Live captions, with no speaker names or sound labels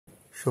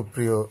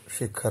সুপ্রিয়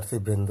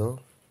শিক্ষার্থীবৃন্দ,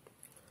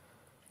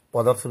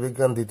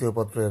 পদার্থবিজ্ঞান দ্বিতীয়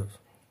পত্রের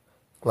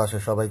ক্লাসে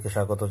সবাইকে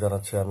স্বাগত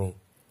জানাচ্ছি। আমি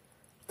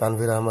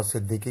তানভীর আহমদ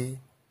সিদ্দিকী,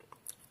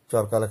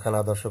 চরকালেখান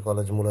আদর্শ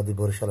কলেজ মুলাদি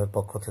বরিশালের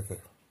পক্ষ থেকে।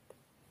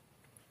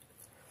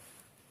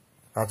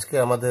 আজকে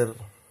আমাদের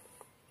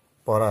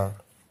পড়া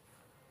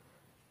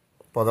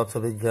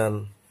পদার্থবিজ্ঞান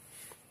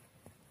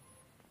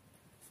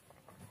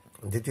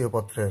দ্বিতীয়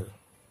পত্রের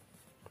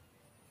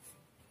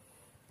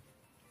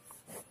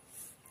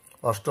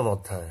 8ম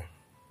অধ্যায়।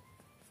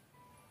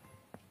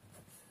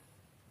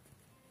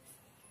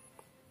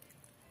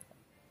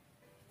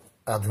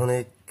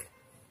 আধুনিক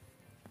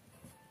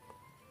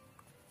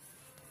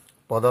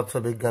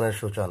পদার্থবিজ্ঞানের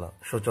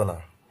সূচনা।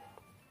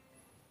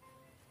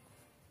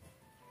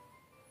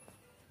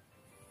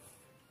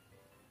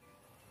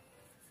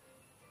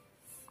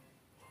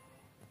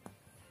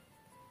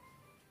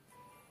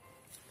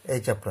 এই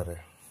চ্যাপ্টারে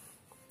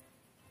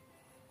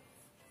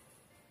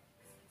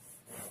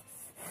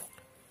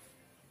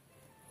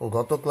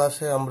গত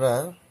ক্লাসে আমরা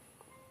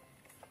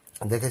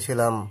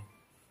দেখেছিলাম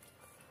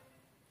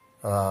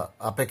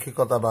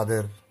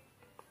আপেক্ষিকতাবাদের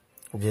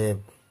যে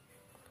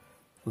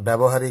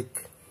ব্যবহারিক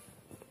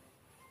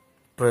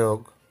প্রয়োগ,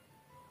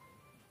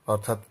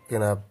 অর্থাৎ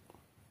কিনা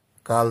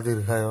কাল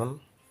দীর্ঘায়ন,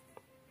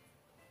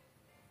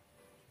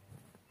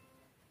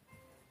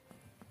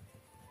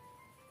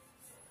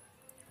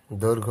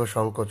 দৈর্ঘ্য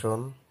সংকোচন,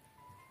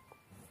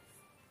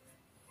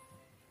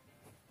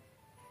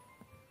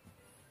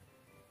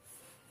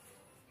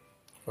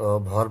 ও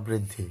ভর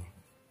বৃদ্ধি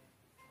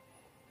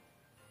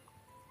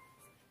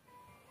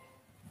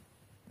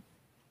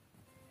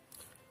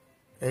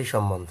এই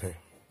সম্বন্ধে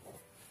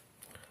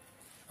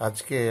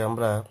আজকে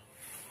আমরা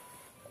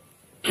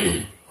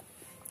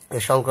এ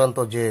সংক্রান্ত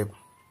যে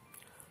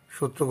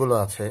সূত্রগুলো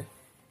আছে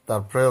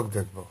তার প্রয়োগ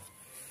দেখব।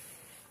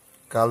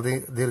 কাল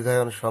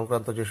দীর্ঘায়ন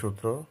সংক্রান্ত যে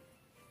সূত্র,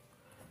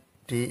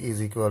 T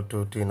 =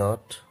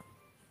 T0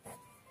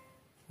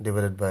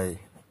 divided by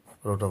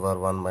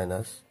 √1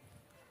 minus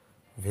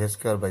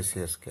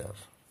v²/c²,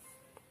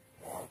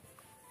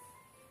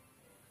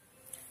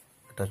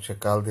 এটা হচ্ছে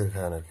কাল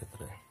দীর্ঘায়নের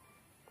ক্ষেত্রে।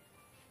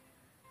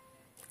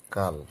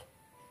 কাল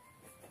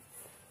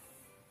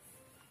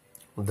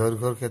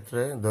দৈর্ঘ্যের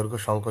ক্ষেত্রে, দৈর্ঘ্য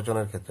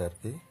সংকোচনের ক্ষেত্রে আর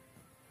কি,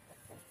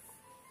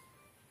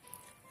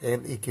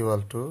 L =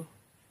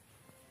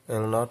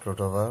 L0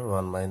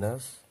 √1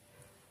 minus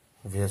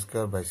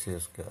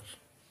v²/c²,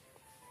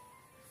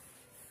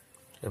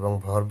 এবং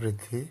ভর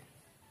বৃদ্ধি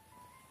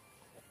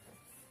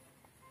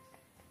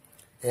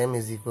M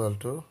 =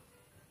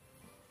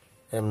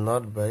 m0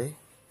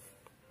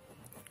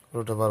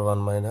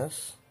 √1 minus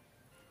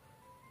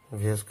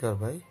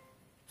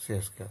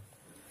v²/c²।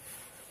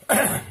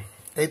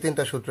 এই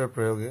তিনটা সূত্রের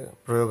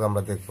প্রয়োগ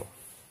আমরা দেখব।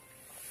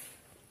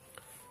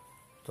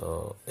 তো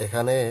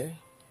এখানে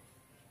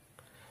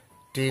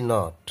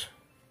T0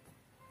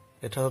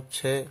 এটা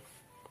হচ্ছে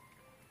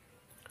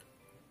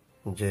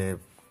যে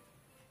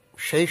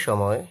সেই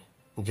সময়,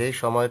 যেই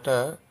সময়টা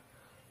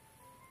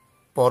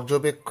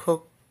পর্যবেক্ষক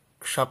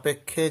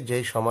সাপেক্ষে,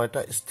 যেই সময়টা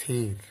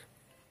স্থির,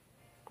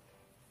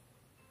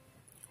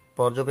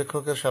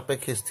 পর্যবেক্ষকের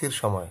সাপেক্ষে স্থির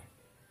সময়,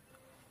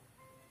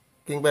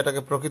 কিংবা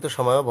এটাকে প্রকৃত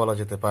সময়ও বলা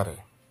যেতে পারে।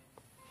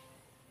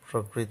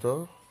 প্রকৃত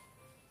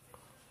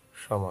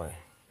সময়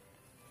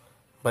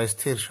বা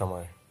স্থির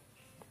সময়।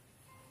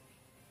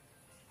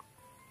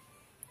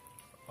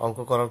 অঙ্ক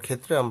করার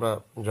ক্ষেত্রে আমরা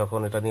যখন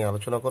এটা নিয়ে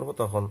আলোচনা করব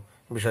তখন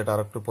বিষয়টা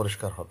আরেকটু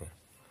পরিষ্কার হবে।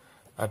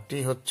 আর টি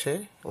হচ্ছে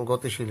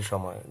গতিশীল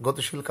সময়,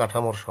 গতিশীল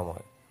কাঠামোর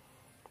সময়,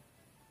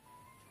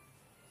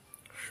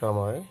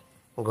 সময়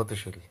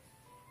গতিশীল।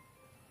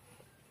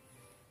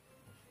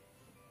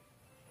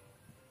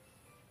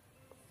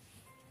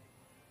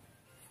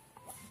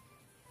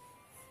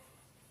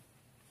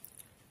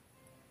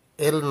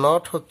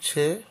 L0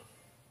 হচ্ছে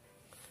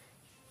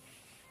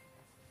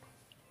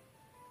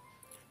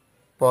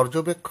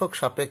পর্যবেক্ষক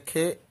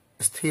সাপেক্ষে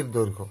স্থির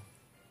দৈর্ঘ্য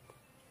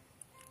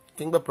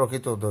কিংবা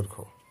প্রকৃত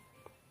দৈর্ঘ্য,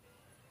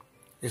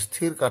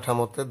 স্থির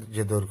কাঠামোতে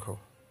যে দৈর্ঘ্য।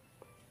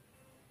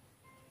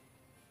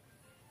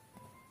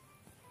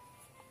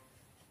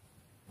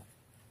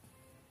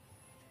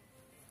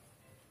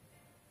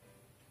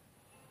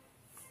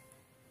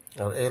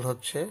 আর L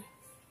হচ্ছে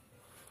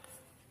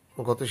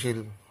গতিশীল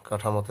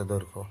কাঠামোতে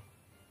দৈর্ঘ্য,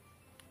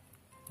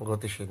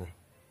 গতিশীল।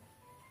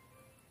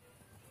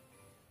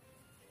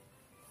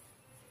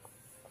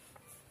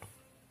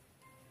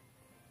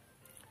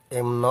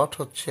 m0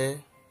 হচ্ছে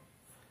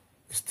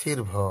স্থির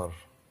ভর,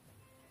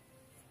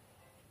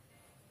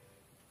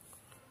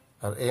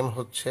 আর m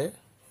হচ্ছে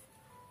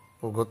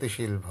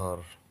গতিশীল ভর।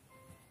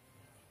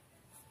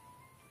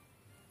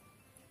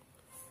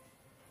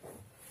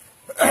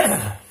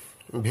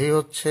 v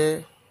হচ্ছে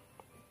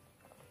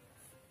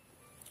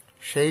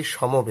সেই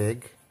সমবেগ,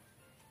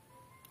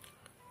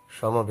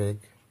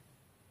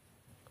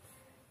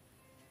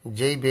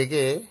 যেই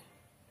বেগে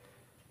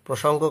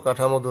প্রসঙ্গ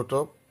কাঠামো দুটো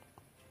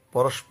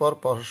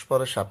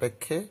পরস্পরের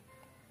সাপেক্ষে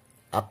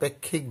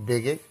আপেক্ষিক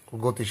বেগে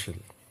গতিশীল।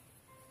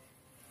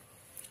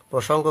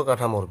 প্রসঙ্গ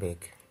কাঠামোর বেগ।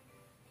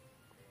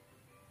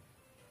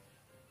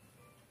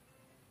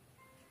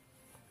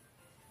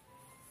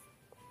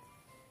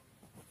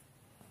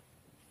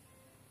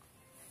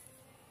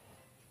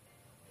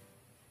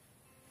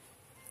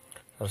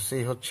 আর সি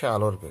হচ্ছে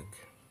আলোর বেগ।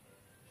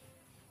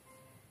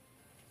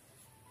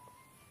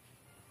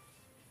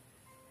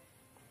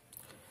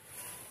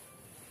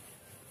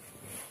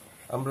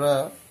 আমরা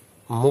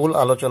মূল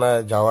আলোচনায়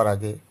যাওয়ার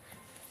আগে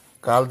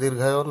কাল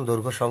দীর্ঘায়ন,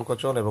 দৈর্ঘ্য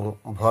সংকোচন এবং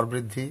ভর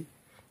বৃদ্ধি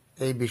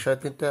এই বিষয়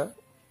তিনটা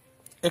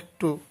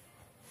একটু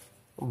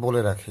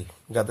বলে রাখি,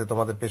 যাতে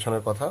তোমাদের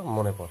পেছনের কথা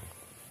মনে পড়ে।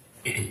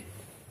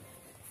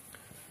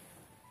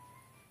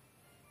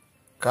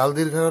 কাল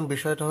দীর্ঘায়ন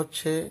বিষয়টা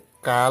হচ্ছে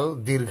কাল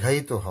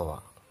দীর্ঘায়িত হওয়া।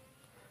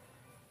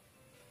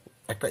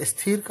 একটা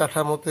স্থির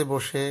কাঠামোতে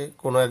বসে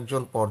কোনো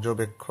একজন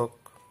পর্যবেক্ষক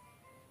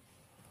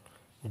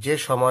যে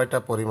সময়টা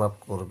পরিমাপ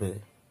করবে,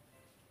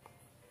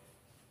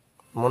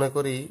 মনে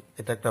করি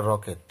এটা একটা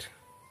রকেট।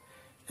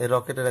 এই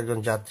রকেটের একজন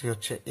যাত্রী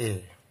হচ্ছে এ,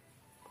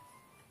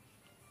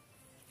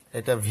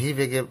 এটা ভি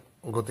বেগে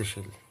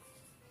গতিশীল।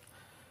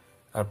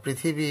 আর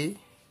পৃথিবী,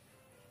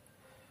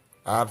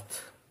 আর্থ,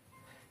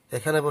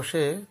 এখানে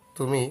বসে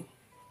তুমি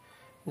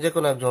যে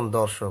কোনো একজন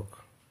দর্শক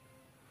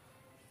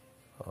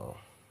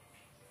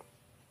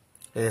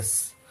এস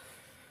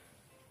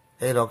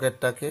এই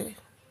রকেটটাকে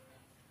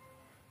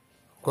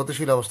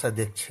গতিশীল অবস্থায়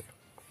দেখছে।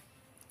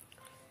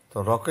 তো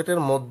রকেটের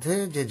মধ্যে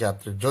যে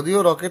যাত্রী, যদিও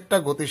রকেটটা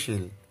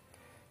গতিশীল,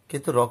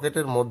 কিন্তু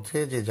রকেটের মধ্যে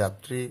যে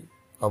যাত্রী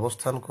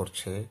অবস্থান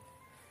করছে,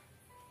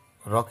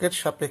 রকেট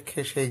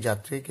সাপেক্ষে সেই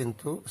যাত্রী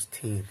কিন্তু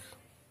স্থির।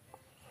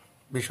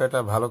 বিষয়টা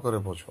ভালো করে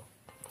বোঝো।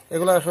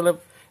 এগুলো আসলে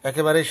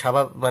একেবারেই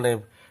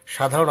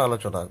সাধারণ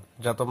আলোচনা,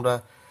 যা তোমরা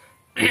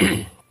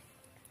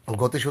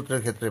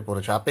গতিসূত্রের ক্ষেত্রে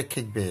পড়েছো,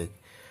 আপেক্ষিক বেগ।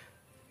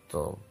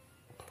 তো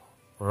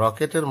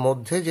রকেটের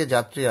মধ্যে যে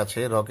যাত্রী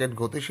আছে, রকেট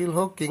গতিশীল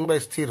হোক কিংবা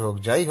স্থির হোক,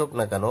 যাই হোক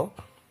না কেন,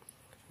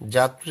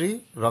 যাত্রী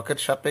রকেট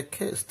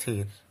সাপেক্ষে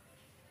স্থির।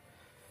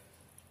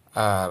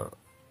 আর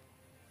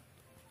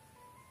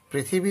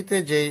পৃথিবীতে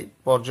যেই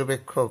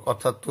পর্যবেক্ষক,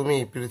 অর্থাৎ তুমি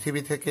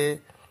পৃথিবী থেকে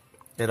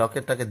এই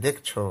রকেটটাকে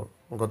দেখছো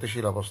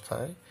গতিশীল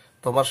অবস্থায়,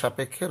 তোমার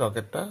সাপেক্ষে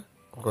রকেটটা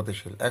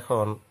গতিশীল।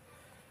 এখন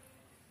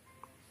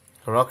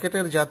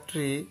রকেটের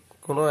যাত্রী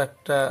কোনো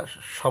একটা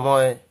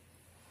সময়,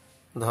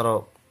 ধরো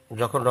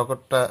যখন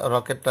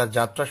রকেটটা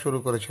যাত্রা শুরু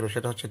করেছিল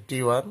সেটা হচ্ছে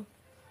T1,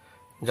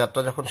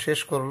 যাত্রা যখন শেষ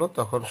করলো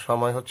তখন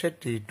সময় হচ্ছে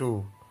T2।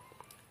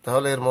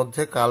 তাহলে এর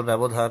মধ্যে কাল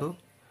ব্যবধান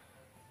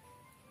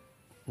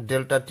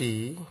ডেল্টা টি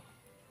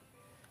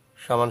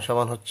সমান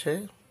সমান হচ্ছে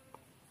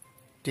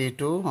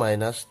T2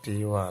 মাইনাস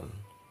T1।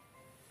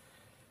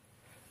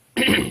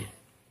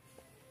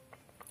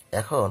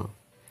 এখন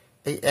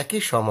এই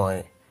একই সময়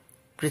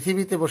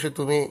পৃথিবীতে বসে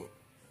তুমি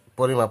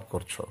পরিমাপ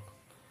করছো।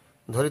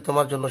 ধরি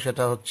তোমার জন্য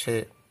সেটা হচ্ছে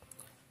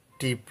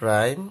T',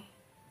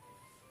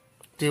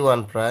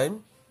 T1'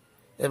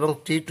 এবং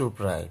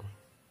T2'।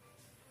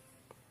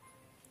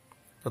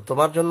 তো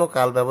তোমার জন্য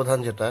কাল ব্যবধান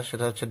যেটা,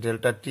 সেটা হচ্ছে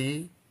delta T'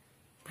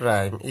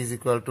 is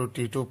equal to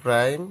T2'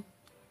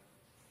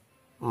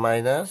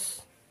 minus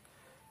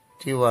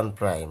T1'।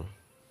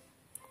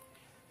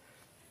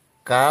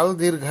 কাল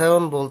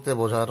দীর্ঘায়ন বলতে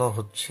বোঝানো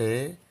হচ্ছে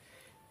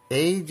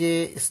এই যে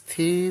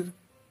স্থির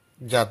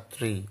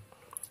যাত্রী,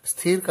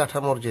 স্থির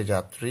কাঠামোর যে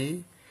যাত্রী,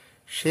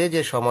 সে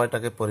যে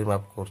সময়টাকে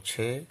পরিমাপ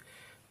করছে,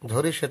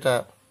 ধরি সেটা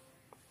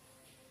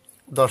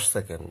 10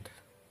 সেকেন্ড,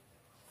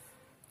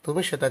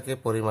 তুমি সেটাকে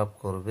পরিমাপ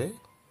করবে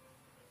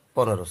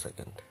 15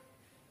 সেকেন্ড।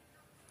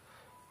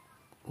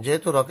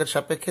 যেহেতু রকেট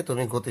সাপেক্ষে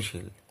তুমি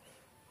গতিশীল,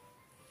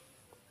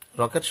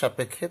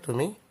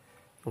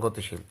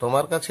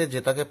 তোমার কাছে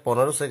যেটাকে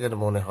 15 সেকেন্ড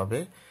মনে হবে,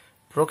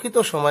 প্রকৃত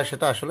সময়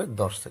সেটা আসলে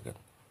 10 সেকেন্ড।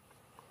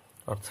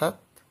 অর্থাৎ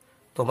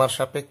তোমার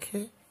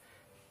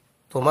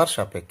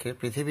সাপেক্ষে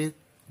পৃথিবীর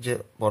যে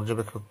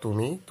পর্যবেক্ষক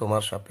তুমি,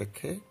 তোমার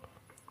সাপেক্ষে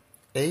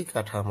এই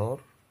কাঠামোর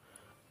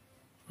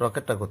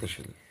রকেটটা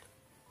গতিশীল।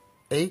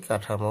 এই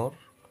কাঠামোর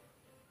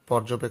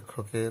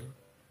পর্যবেক্ষকের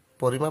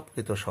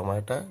পরিমাপকৃত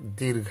সময়টা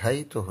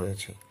দীর্ঘায়িত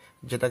হয়েছে।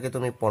 যেটাকে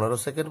তুমি 15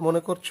 সেকেন্ড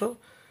মনে করছো,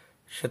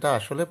 সেটা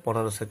আসলে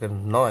 15 সেকেন্ড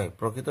নয়,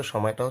 প্রকৃত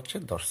সময়টা হচ্ছে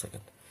 10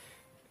 সেকেন্ড।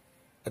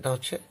 এটা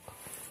হচ্ছে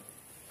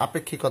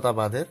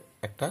আপেক্ষিকতাবাদের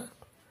একটা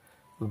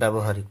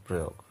ব্যবহারিক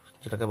প্রয়োগ,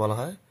 যেটাকে বলা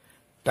হয়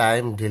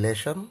টাইম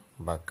ডিলেশন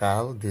বা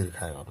কাল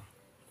দীর্ঘায়ন।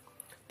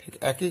 ঠিক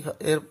একই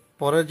এর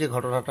পরের যে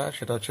ঘটনাটা,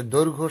 সেটা হচ্ছে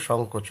দৈর্ঘ্য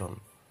সংকোচন।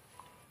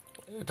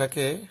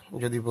 এটাকে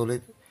যদি বলি,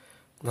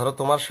 ধরো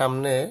তোমার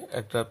সামনে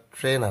একটা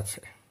ট্রেন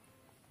আছে,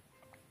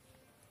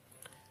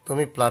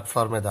 তুমি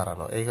প্ল্যাটফর্মে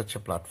দাঁড়ানো, এই হচ্ছে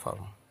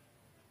প্ল্যাটফর্ম।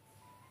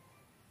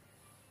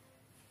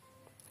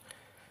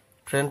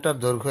 ট্রেনটার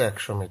দৈর্ঘ্য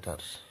 100 মিটার।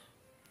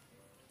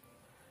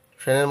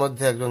 ট্রেনের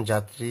মধ্যে একজন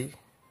যাত্রী,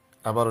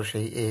 আবারও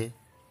সেই এ,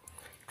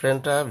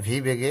 ট্রেনটা ভি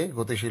বেগে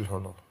গতিশীল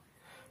হলো,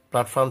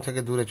 প্ল্যাটফর্ম থেকে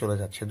দূরে চলে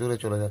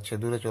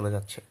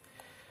যাচ্ছে।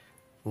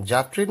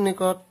 যাত্রীর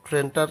নিকট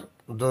ট্রেনটার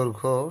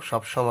দৈর্ঘ্য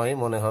সবসময়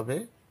মনে হবে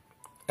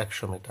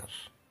 100 মিটার,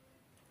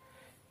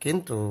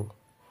 কিন্তু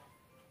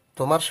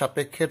তোমার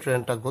সাপেক্ষে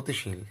ট্রেনটা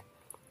গতিশীল।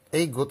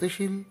 এই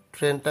গতিশীল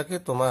ট্রেনটাকে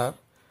তোমার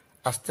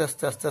আস্তে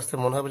আস্তে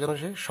মনে হবে যেন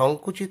সে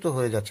সংকুচিত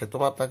হয়ে যাচ্ছে।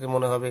 তোমার তাকে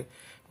মনে হবে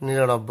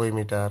 99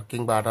 মিটার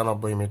কিংবা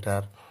 98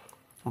 মিটার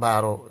বা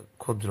আরও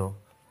ক্ষুদ্র।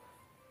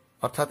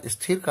 অর্থাৎ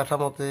স্থির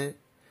কাঠামোতে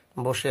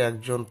বসে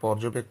একজন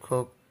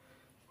পর্যবেক্ষক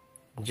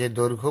যে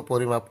দৈর্ঘ্য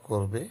পরিমাপ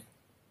করবে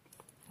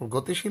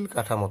গতিশীল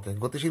কাঠামোতে,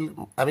 গতিশীল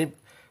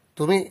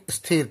তুমি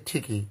স্থির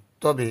ঠিকই,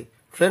 তবে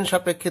ট্রেন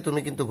সাপেক্ষে তুমি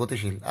কিন্তু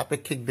গতিশীল।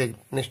 আপেক্ষিক বেগ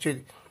নিশ্চয়ই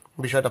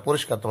বিষয়টা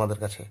পরিষ্কার তোমাদের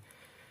কাছে।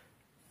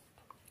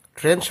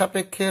 ট্রেন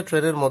সাপেক্ষে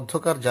ট্রেনের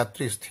মধ্যকার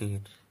যাত্রী স্থির,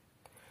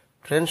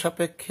 ট্রেন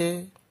সাপেক্ষে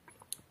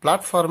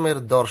প্ল্যাটফর্মের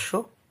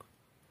দর্শক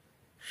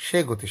সে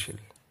গতিশীল।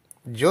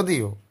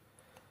 যদিও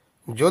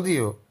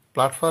যদিও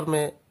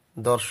প্ল্যাটফর্মে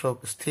দর্শক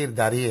স্থির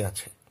দাঁড়িয়ে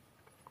আছে,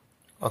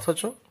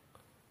 অথচ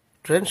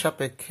ট্রেন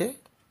সাপেক্ষে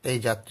এই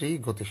যাত্রী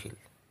গতিশীল।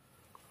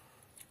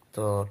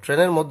 তো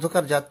ট্রেনের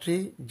মধ্যকার যাত্রী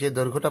যে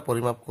দৈর্ঘ্যটা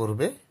পরিমাপ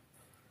করবে,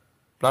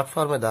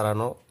 প্ল্যাটফর্মে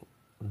দাঁড়ানো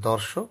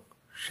দর্শক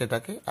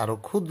সেটাকে আরো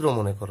ক্ষুদ্র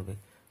মনে করবে,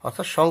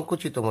 অর্থাৎ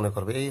সংকুচিত মনে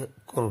করবে।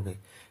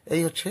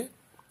 এই হচ্ছে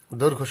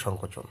দৈর্ঘ্য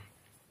সংকোচন।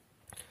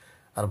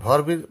 আর ভর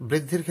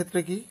বৃদ্ধির ক্ষেত্রে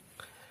কি?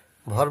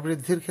 ভর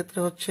বৃদ্ধির ক্ষেত্রে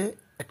হচ্ছে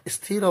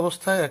স্থির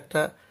অবস্থায়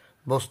একটা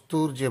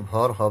বস্তুর যে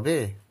ভর হবে,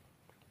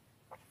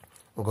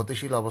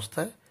 গতিশীল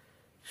অবস্থায়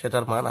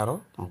সেটার মান আরো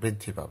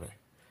বৃদ্ধি পাবে।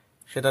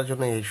 সেটার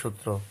জন্য এই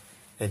সূত্র,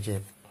 এই যে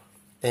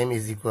m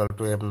is equal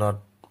to m not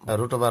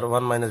root over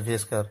 1 minus V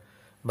square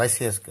by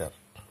C square,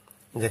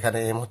 যেখানে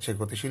m হচ্ছে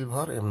গতিশীল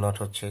ভর, m নট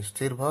হচ্ছে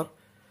স্থির ভর,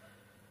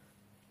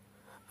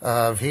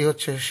 ভি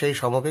হচ্ছে সেই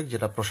সমবেগ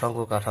যেটা প্রসঙ্গ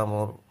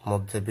কাঠামোর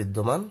মধ্যে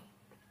বিদ্যমান,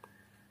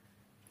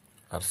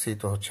 আর সি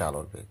তো হচ্ছে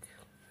আলোর বেগ।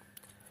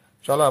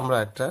 চলো আমরা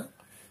একটা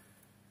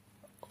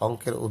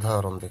অঙ্কের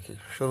উদাহরণ দেখি।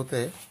 শুরুতে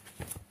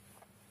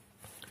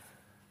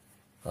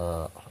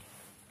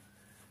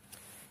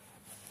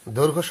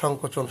দৈর্ঘ্য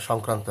সংকোচন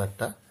সংক্রান্ত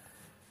একটা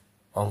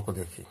অঙ্ক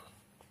দেখি।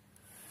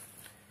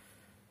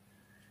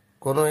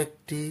 কোনো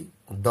একটি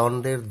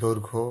দণ্ডের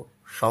দৈর্ঘ্য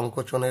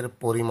সংকোচনের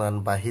পরিমাণ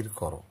বাহির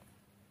করো।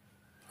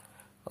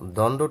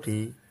 দণ্ডটি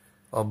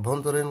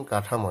অভ্যন্তরীণ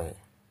কাঠামোয়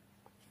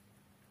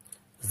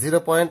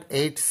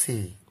 0.8 সি,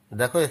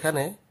 দেখো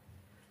এখানে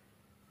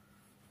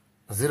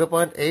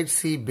 0.8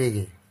 সি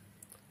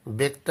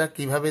বেগটা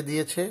কিভাবে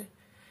দিয়েছে?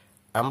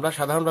 আমরা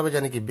সাধারণভাবে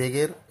জানি কি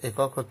বেগের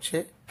একক হচ্ছে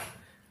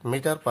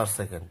মিটার পার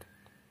সেকেন্ড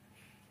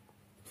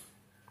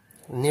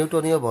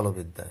নিউটনীয়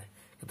বলবিদ্যায়।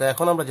 কিন্তু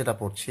এখন আমরা যেটা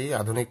পড়ছি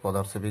আধুনিক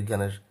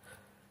পদার্থবিজ্ঞানের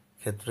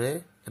ক্ষেত্রে,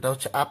 এটা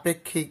হচ্ছে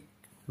আপেক্ষিক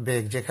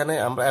বেগ, যেখানে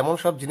আমরা এমন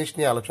সব জিনিস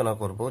নিয়ে আলোচনা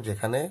করব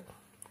যেখানে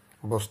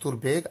বস্তুর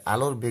বেগ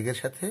আলোর বেগের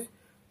সাথে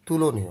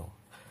তুলনীয়।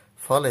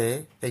 ফলে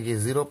এই যে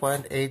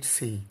 0.8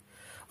 সি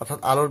অর্থাৎ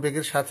আলোর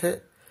বেগের সাথে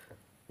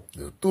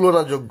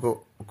তুলনাযোগ্য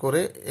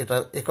করে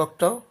এটার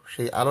এককটাও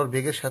সেই আলোর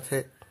বেগের সাথে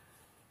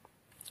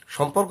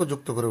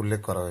সম্পর্কযুক্ত করে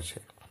উল্লেখ করা হয়েছে।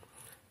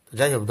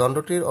 যাই হোক,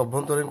 দণ্ডটির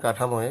অভ্যন্তরীণ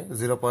কাঠামোয়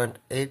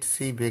 0.8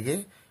 সি বেগে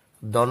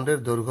দণ্ডের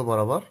দৈর্ঘ্য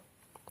বরাবর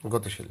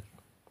গতিশীল।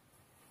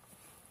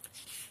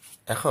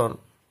 এখন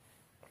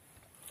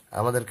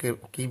আমাদেরকে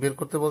কি বের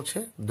করতে বলছে?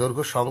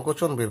 দৈর্ঘ্য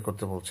সংকোচন বের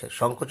করতে বলছে,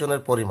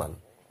 সংকোচনের পরিমাণ।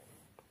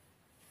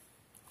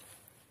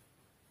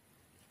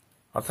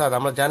 অর্থাৎ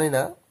আমরা জানি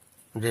না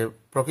যে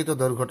প্রকৃত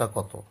দৈর্ঘ্যটা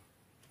কত,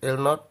 এল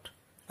নট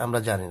আমরা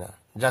জানি না,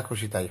 যা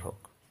খুশি তাই হোক।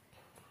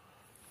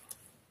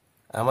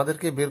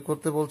 আমাদেরকে বের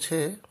করতে বলছে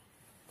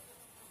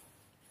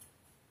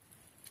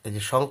এই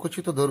যে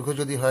সংকুচিত দৈর্ঘ্য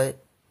যদি হয়,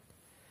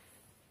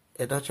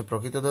 এটা হচ্ছে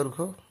প্রকৃত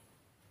দৈর্ঘ্য,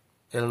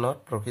 এল নট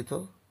প্রকৃত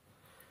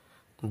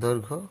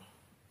দৈর্ঘ্য,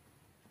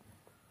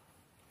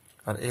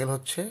 আর এল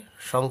হচ্ছে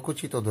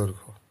সংকুচিত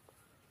দৈর্ঘ্য।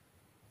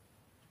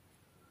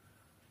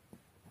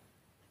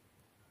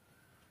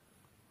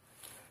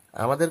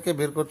 আমাদেরকে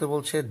বের করতে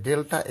বলছে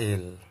ডেল্টা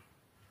এল,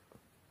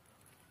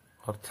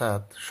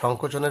 অর্থাৎ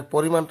সংকোচনের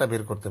পরিমাণটা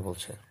বের করতে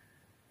বলছে।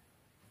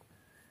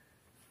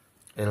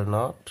 এল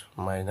not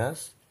minus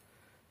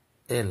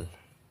L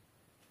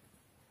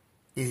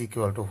is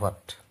equal to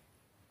what?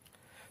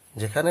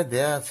 যেখানে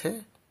দেয়া আছে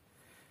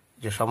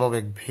যে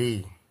সমবেগ ভি,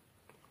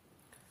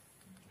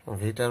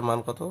 ভিটার মান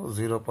কত?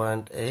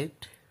 0.8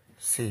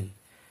 সি,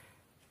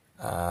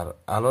 আর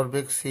আলোর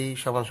বেগ সি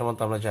সমান সমান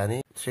তো আমরা জানি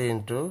 3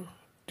 into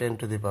 10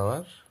 to the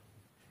power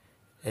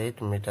 8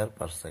 metre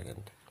per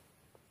second.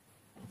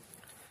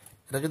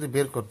 এটা যদি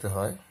বের করতে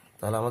হয়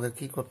তাহলে আমাদের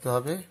কি করতে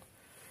হবে?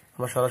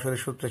 আমরা সরাসরি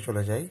সূত্রে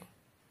চলে যাই।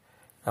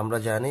 আমরা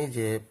জানি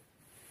যে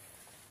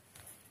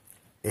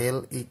L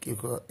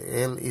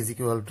is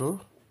equal to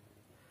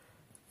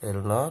L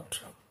naught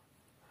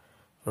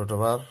root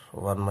over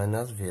 1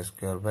 minus v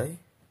square by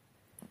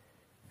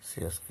c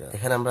square।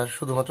 এখানে আমরা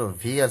শুধুমাত্র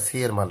v আর c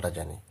এর মানটা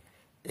জানি,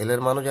 l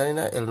এর মানও জানি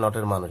না, l naught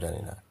এর মানও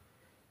জানি না।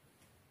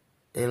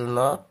 l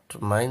naught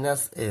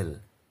minus l,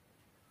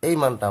 এই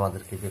মানটা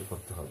আমাদেরকে বের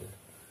করতে হবে।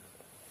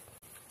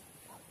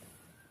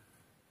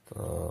 তো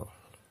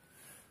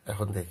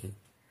এখন দেখি,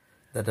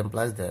 that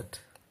implies that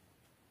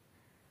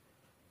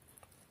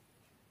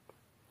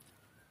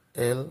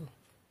L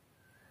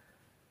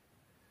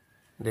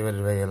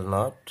divided by L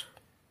naught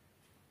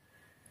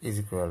is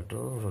equal to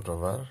root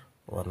over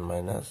 1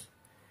 minus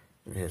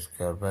v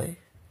square by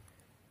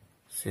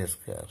c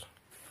square.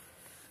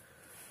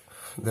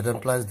 That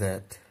implies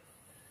that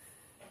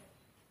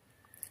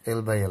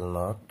L by L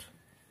naught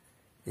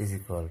is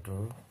equal to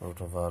root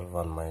over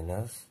 1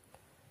 minus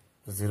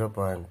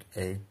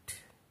 0.8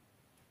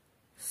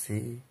 c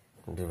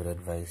divided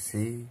by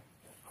C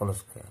whole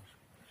square.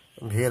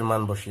 V এর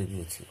মান বসিয়ে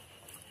দিয়েছি,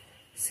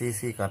 C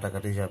C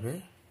কাটাকাটি যাবে,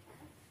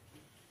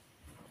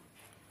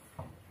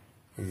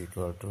 is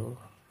equal to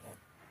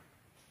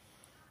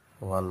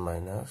 1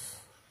 minus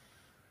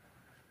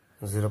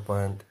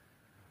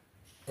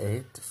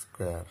 0.8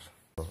 square,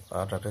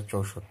 8 8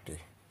 64,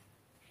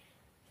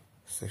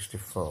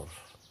 64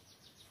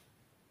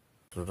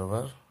 root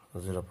over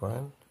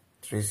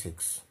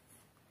 0.36।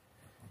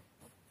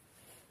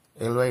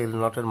 L by এল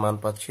নটের মান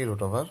পাচ্ছি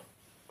root over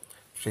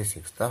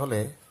 36। তাহলে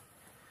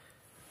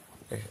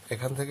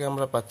এখান থেকে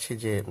আমরা পাচ্ছি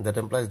যে that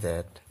implies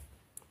that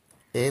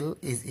L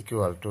is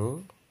equal to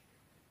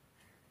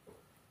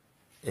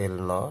L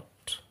not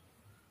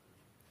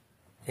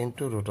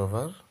into root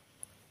over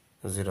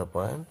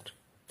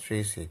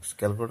 0.36।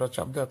 Calculator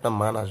চাপ দিয়ে একটা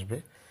মান আসবে,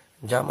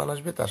 যা মান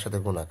আসবে তার সাথে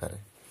গুণাকারে।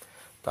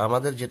 তো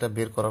আমাদের যেটা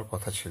বের করার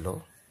কথা ছিল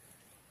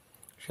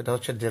সেটা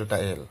হচ্ছে delta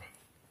L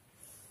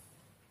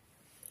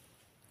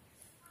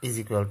is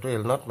equal to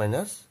L not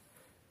minus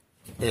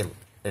L,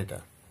 এটা।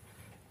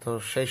 তো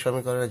সেই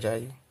সমীকরণে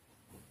যাই,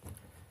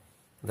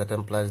 that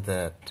implies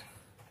that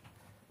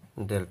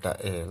delta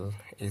L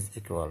is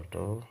equal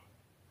to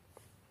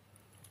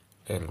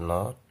L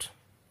not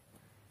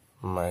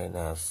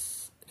minus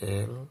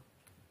L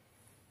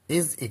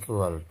is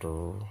equal to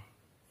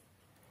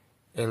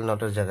এল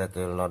নটের জায়গায় তো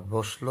এল নট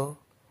বসলো,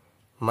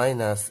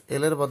 মাইনাস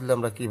এল এর বদলে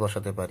আমরা কি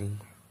বসাতে পারি,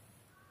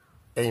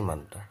 এই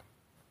মানটা।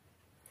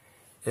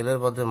 এল এর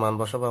বদলে মান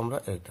বসাবো আমরা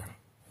এইটা,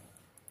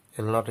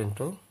 এল not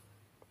into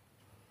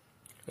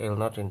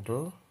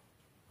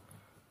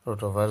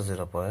root over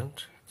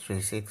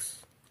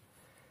 0.36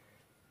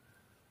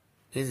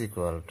 is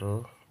equal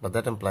to, but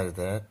that implies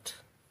that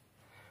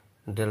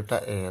delta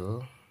L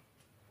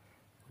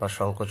বা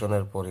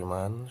সংকোচনের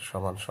পরিমাণ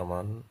সমান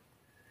সমান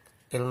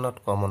L not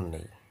কমন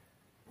নেই,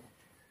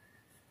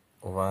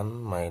 1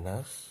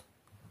 minus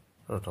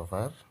root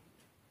over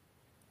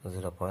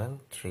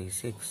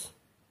 0.36.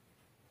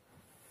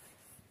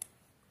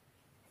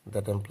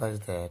 That implies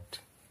that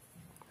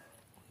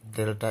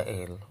delta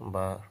L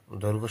বা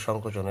দৈর্ঘ্য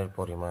সংকোচনের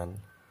পরিমাণ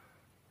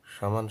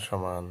সমান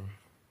সমান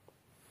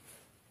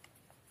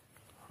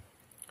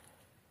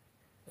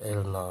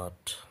এল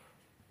not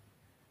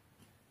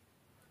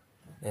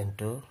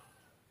into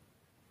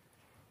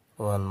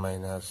 1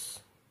 minus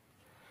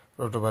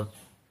root over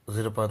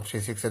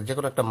 0.36 এর যে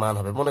কোনো একটা মান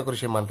হবে, মনে করি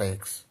সেই মানটা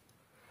এক্স।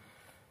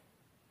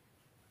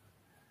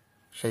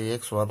 সেই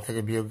এক্স 1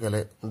 থেকে বিয়োগ গেলে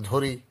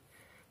ধরি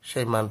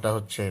সেই মানটা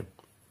হচ্ছে,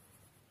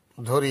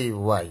 ধরি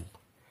ওয়াই,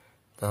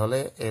 তাহলে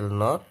এল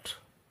নট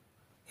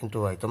ইন্টু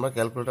ওয়াই। তোমরা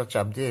ক্যালকুলেটর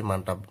চাপ দিয়ে এই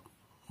মানটা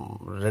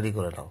রেডি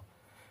করে নাও।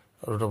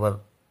 রুট ওভার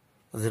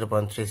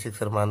 0.36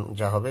 এর মান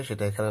যা হবে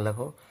সেটা এখানে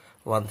লেখো,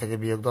 1 থেকে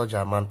বিয়োগ দাও, যা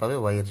মান পাবে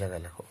ওয়াই এর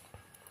জায়গায় লেখো।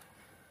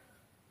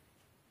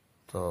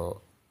 তো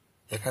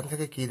এখান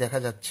থেকে কি দেখা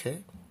যাচ্ছে,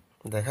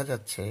 দেখা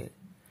যাচ্ছে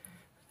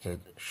যে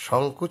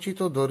সংকুচিত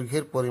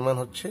দৈর্ঘ্যের পরিমাণ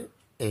হচ্ছে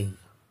এই,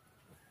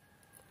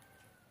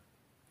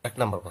 এক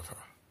নম্বর কথা।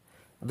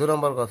 2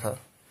 নম্বর কথা,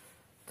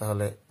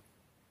 তাহলে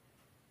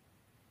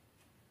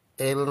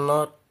এল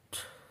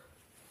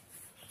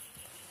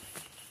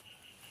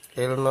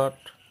নট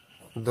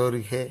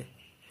দৈর্ঘ্যে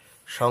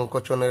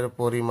সংকোচনের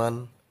পরিমাণ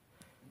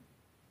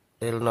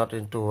এল নট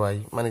ইন্টু ওয়াই,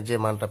 মানে যে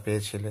মানটা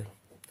পেয়েছিলে,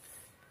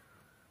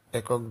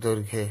 একক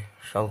দৈর্ঘ্যে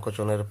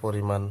সংকোচনের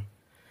পরিমাণ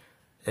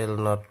এল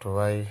not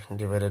Y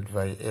divided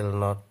by L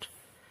not.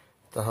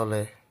 তাহলে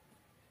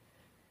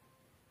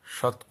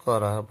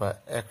শতকরা বা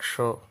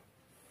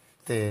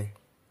 100-তে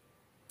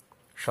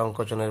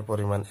সংকোচনের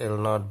পরিমাণ এল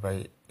not by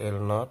L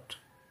not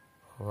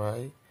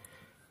Y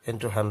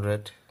into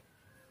 100,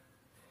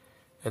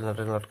 L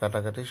not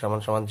কাটাকাটি সমান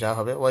সমান যা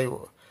হবে ওয়াই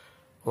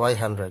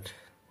 100।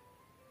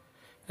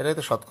 এটাই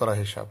তো শতকরা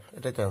হিসাব,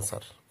 এটাই তো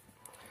অ্যান্সার।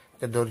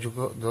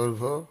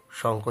 দৈর্ঘ্য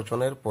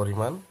সংকোচনের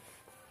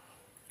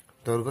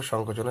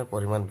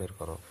পরিমাণ বের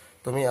করো।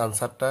 তুমি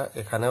আনসারটা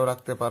এখানেও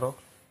রাখতে পারো,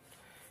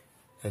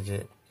 এই যে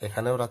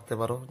এখানেও রাখতে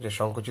পারো যে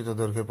সংকুচিত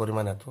দৈর্ঘ্যের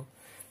পরিমাণ এত,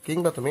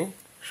 কিংবা তুমি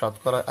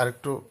শতকরা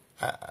আরেকটু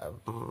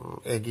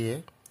এগিয়ে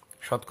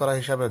শতকরা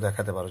হিসাবে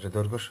দেখাতে পারো যে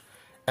দৈর্ঘ্য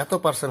এত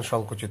 %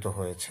 সংকুচিত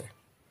হয়েছে।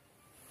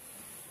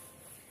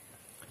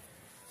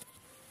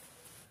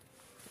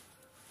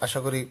 আশা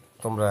করি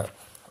তোমরা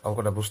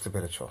অঙ্কটা বুঝতে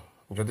পেরেছ।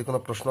 যদি কোনো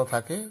প্রশ্ন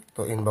থাকে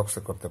তো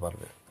ইনবক্সে করতে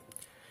পারবে।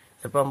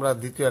 এরপর আমরা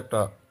দ্বিতীয়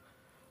একটা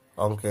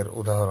অঙ্কের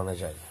উদাহরণে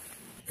যাই।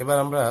 এবার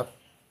আমরা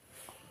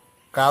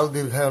কাল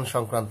দীর্ঘায়ন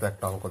সংক্রান্ত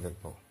একটা অঙ্ক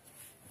দেখব।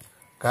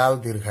 কাল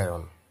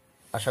দীর্ঘায়ন,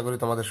 আশা করি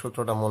তোমাদের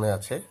সূত্রটা মনে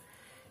আছে,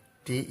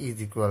 টি is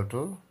equal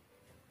to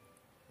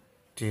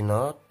T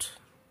not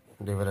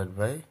divided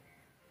by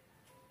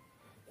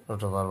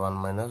root over 1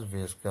 minus V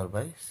square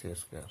by C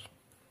square,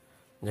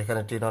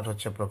 যেখানে টি নট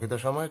হচ্ছে প্রকৃত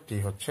সময়, টি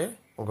হচ্ছে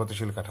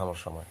গতিশীল কাঠামোর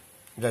সময়।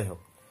 যাই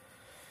হোক,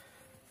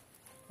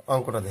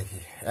 অঙ্কটা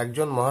দেখি।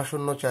 একজন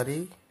মহাশূন্যচারী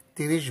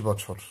 30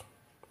 বছর,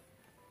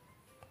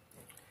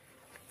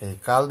 এই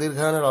কাল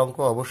দীর্ঘায়নের অঙ্ক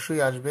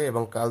অবশ্যই আসবে,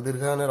 এবং কাল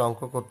দীর্ঘায়নের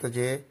অঙ্ক করতে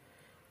যে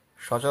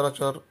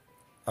সচরাচর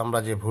আমরা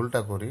যে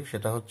ভুলটা করি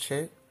সেটা হচ্ছে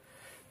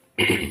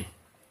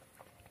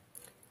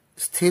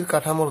স্থির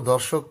কাঠামোর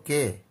দর্শক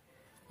কে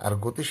আর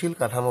গতিশীল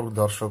কাঠামোর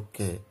দর্শক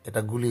কে,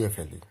 এটা গুলিয়ে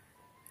ফেলি।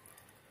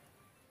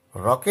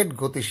 রকেট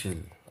গতিশীল,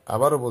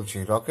 আবারও বলছি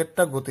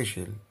রকেটটা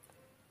গতিশীল,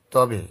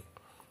 তবে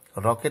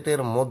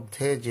রকেটের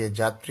মধ্যে যে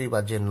যাত্রী বা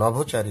যে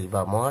নভোচারী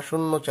বা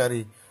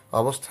মহাশূন্যচারী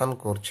অবস্থান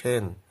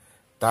করছেন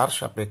তার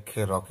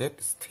সাপেক্ষে রকেট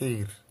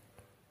স্থির।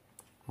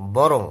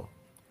 বরং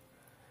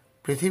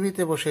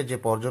পৃথিবীতে বসে যে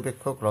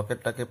পর্যবেক্ষক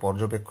রকেটটাকে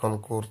পর্যবেক্ষণ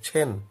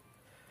করছেন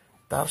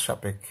তার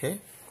সাপেক্ষে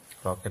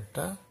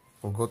রকেটটা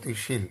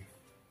গতিশীল।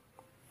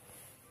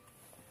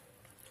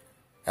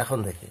 এখন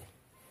দেখি,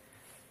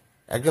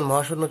 একজন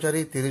মহাশূন্যচারী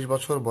 30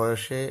 বছর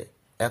বয়সে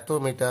এত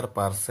metre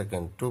per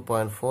second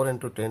 2.4 ×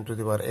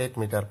 10⁸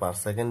 metre per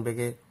second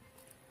বেগে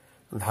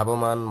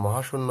ধাবমান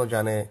মহাশূন্য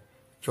যানে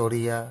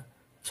চড়িয়া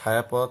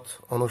ছায়াপথ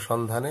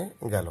অনুসন্ধানে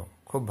গেল।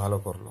 খুব ভালো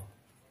করলো।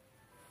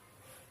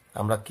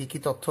 আমরা কি কি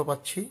তথ্য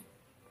পাচ্ছি?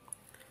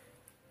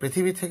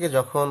 পৃথিবী থেকে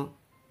যখন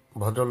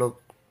ভদ্রলোক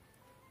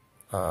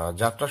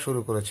যাত্রা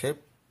শুরু করেছে,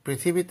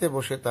 পৃথিবীতে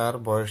বসে তার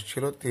বয়স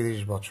ছিল 30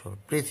 বছর।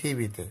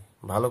 পৃথিবীতে,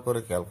 ভালো করে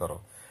খেয়াল করো,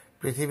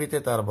 পৃথিবীতে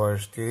তার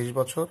বয়স 30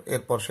 বছর।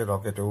 এরপর সে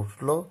রকেটে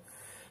উঠল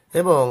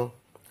এবং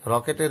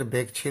রকেটের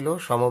বেগ ছিল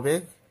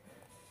সমবেগ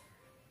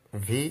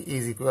v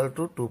is equal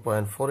to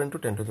 2.4 ×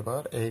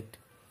 10⁸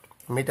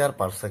 metre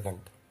per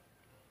second,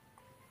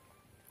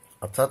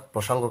 অর্থাৎ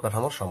প্রসঙ্গ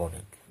কাঠামোর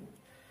সমবেগ।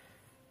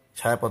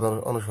 ছায়াপথ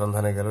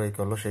অনুসন্ধানে গেল, এই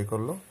করলো সেই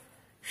করলো।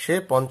 সে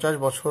 50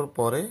 বছর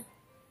পরে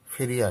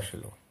ফিরিয়া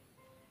আসিল।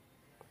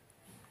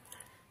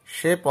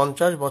 সে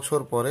 50 বছর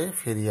পরে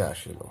ফিরিয়া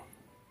আসিল।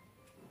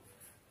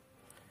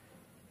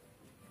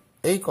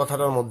 এই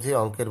কথাটার মধ্যে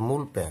অঙ্কের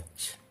মূল প্যাচ।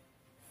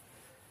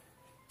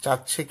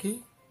 চাচ্ছে কি?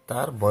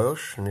 তার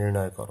বয়স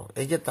নির্ণয় করো।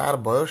 এই যে তার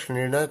বয়স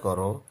নির্ণয়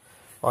করো,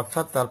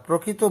 অর্থাৎ তার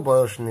প্রকৃত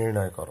বয়স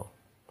নির্ণয় করো।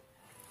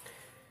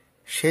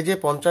 সে যে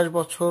 50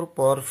 বছর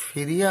পর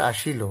ফিরিয়া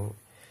আসিল,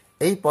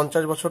 এই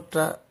 50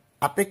 বছরটা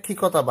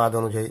আপেক্ষিকতাবাদ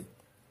অনুযায়ী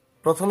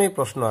প্রথমেই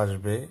প্রশ্ন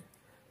আসবে,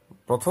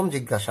 প্রথম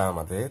জিজ্ঞাসা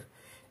আমাদের,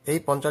 এই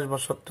 50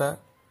 বছরটা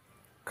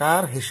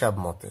কার হিসাব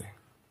মতে?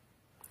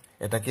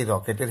 এটা কি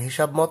রকেটের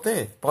হিসাব মতে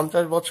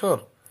 50 বছর,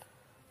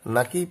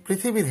 নাকি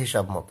পৃথিবীর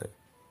হিসাব মতে?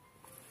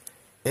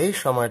 এই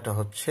সময়টা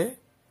হচ্ছে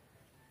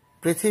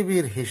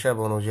পৃথিবীর হিসাব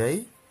অনুযায়ী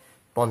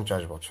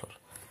 50 বছর।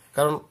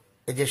 কারণ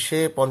এই যে সে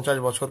 50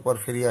 বছর পর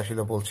ফিরিয়ে আসিল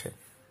বলছে,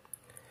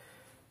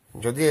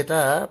 যদি এটা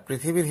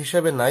পৃথিবীর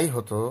হিসাবে নাই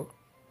হতো,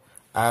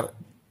 আর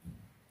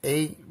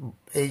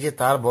এই যে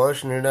তার বয়স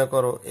নির্ণয়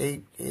করো,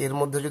 এর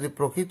মধ্যে যদি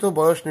প্রকৃত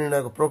বয়স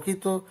নির্ণয় করো,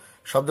 প্রকৃত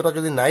শব্দটা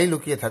যদি নাই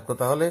লুকিয়ে থাকতো,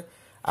 তাহলে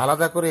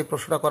আলাদা করে এই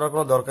প্রশ্নটা করার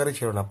কোনো দরকারই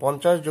ছিল না।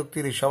 50 +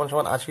 30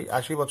 =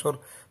 80 বছর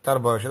তার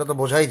বয়স, এটা তো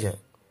বোঝাই যায়।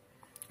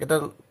 এটা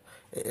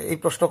এই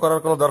প্রশ্ন করার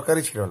কোনো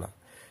দরকারই ছিল না।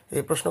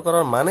 এই প্রশ্ন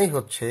করার মানেই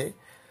হচ্ছে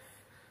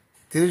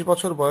 30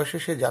 বছর বয়সে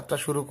সে যাত্রা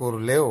শুরু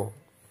করলেও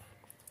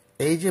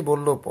এই যে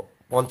বলল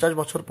 50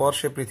 বছর পর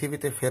সে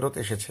পৃথিবীতে ফেরত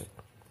এসেছে,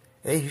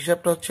 এই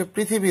হিসাবটা হচ্ছে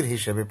পৃথিবীর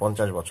হিসেবে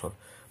 50 বছর।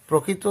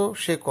 প্রকৃত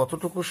সে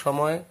কতটুকু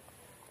সময়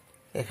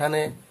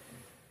এখানে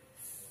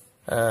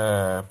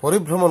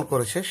পরিভ্রমণ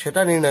করেছে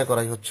সেটা নির্ণয়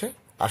করাই হচ্ছে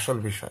আসল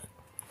বিষয়।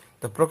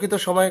 তো প্রকৃত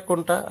সময়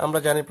কোনটা আমরা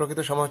জানি, প্রকৃত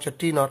সময় হচ্ছে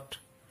T0।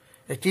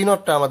 এই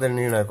T0টা আমাদের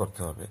নির্ণয়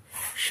করতে হবে।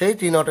 সেই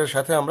T0-এর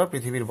সাথে আমরা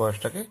পৃথিবীর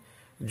বয়সটাকে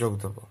যোগ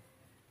দেব।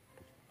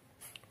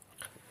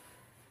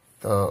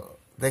 তো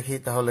দেখি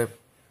তাহলে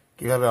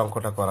কিভাবে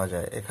অঙ্কটা করা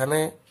যায়। এখানে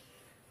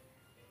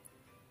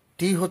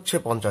টি হচ্ছে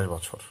 50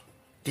 বছর,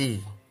 টি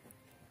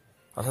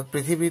অর্থাৎ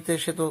পৃথিবীতে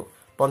সে তো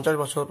 50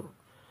 বছর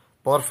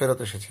পর ফেরত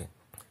এসেছে,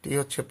 টি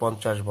হচ্ছে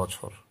 50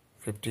 বছর,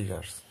 50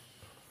 ইয়ার্স।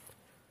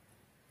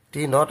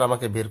 T0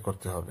 আমাকে বের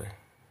করতে হবে।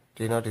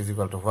 T0 is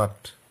equal to what?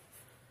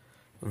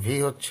 V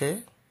হচ্ছে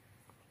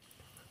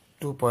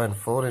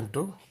 2.4 ×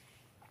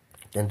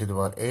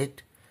 10⁸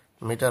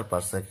 মিটার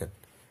পার সেকেন্ড,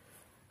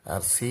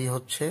 আর C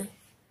হচ্ছে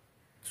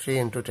 3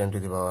 ×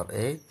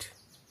 10⁸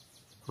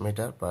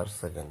 মিটার পার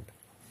সেকেন্ড।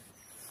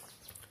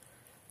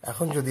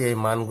 এখন যদি এই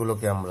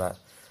মানগুলোকে আমরা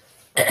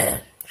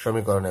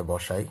সমীকরণে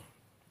বসাই,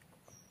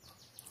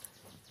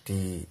 T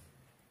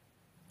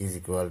is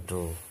equal to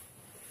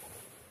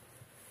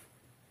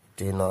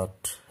T0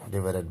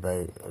 divided by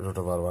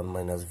 √1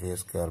 -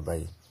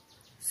 v²/c²,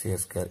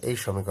 এই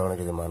সমীকরণে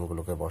যদি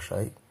মানগুলোকে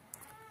বসাই,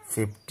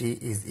 50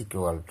 is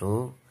equal to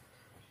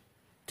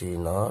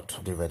T0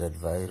 divided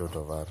by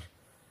 √1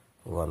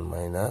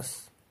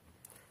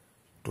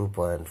 -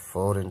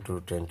 2.4 ×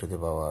 10⁸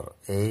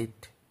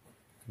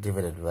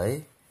 divided by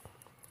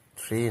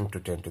 3 ×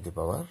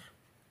 10⁸।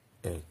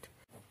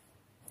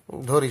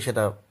 ধরি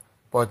সেটা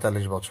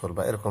 45 বছর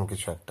বা এরকম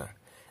কিছু একটা।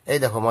 এই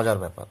দেখো মজার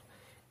ব্যাপার,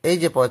 এই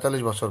যে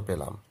 45 বছর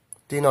পেলাম,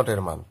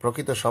 T0-এর মান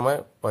প্রকৃত সময়,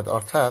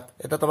 অর্থাৎ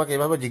এটা তোমাকে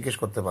এভাবে জিজ্ঞেস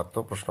করতে পারতো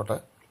প্রশ্নটা,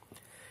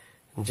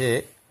 যে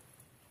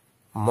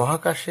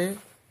মহাকাশে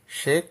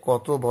সে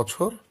কত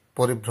বছর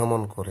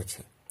পরিভ্রমণ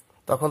করেছে।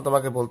 তখন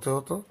তোমাকে বলতে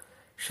হতো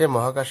সে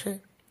মহাকাশে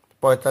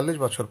 45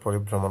 বছর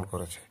পরিভ্রমণ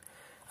করেছে।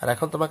 আর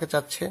এখন তোমাকে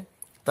চাচ্ছে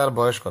তার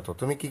বয়স কত।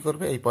 তুমি কি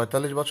করবে? এই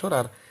 45 বছর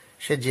আর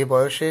সে যে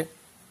বয়সে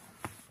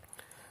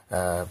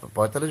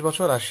 45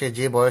 বছর আর সে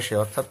যে বয়সে,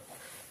 অর্থাৎ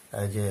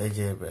এই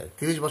যে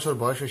 30 বছর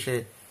বয়সে সে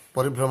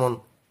পরিভ্রমণ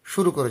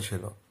শুরু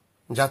করেছিল,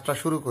 যাত্রা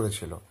শুরু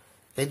করেছিল,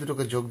 এই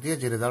দুটোকে যোগ দিয়ে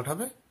যে রেজাল্ট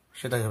হবে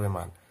সেটাই হবে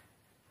মান।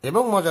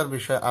 এবং মজার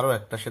বিষয় আরো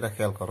একটা, সেটা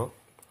খেয়াল করো,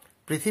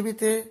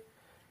 পৃথিবীতে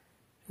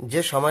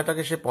যে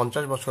সময়টাকে সে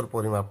 50 বছর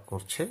পরিমাপ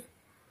করছে,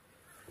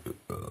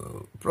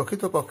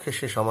 প্রকৃতপক্ষে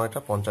সে সময়টা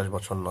 50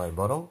 বছর নয়,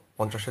 বরং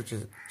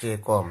 50-এর চেয়ে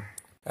কম।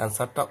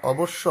 অ্যান্সারটা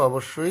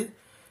অবশ্যই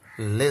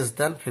লেস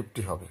দ্যান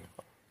 50 হবে।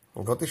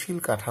 গতিশীল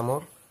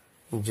কাঠামোর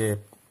যে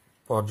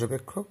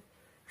পর্যবেক্ষক,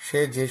 সে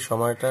যে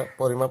সময়টা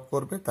পরিমাপ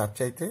করবে তার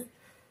চাইতে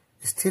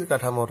স্থির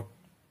কাঠামোর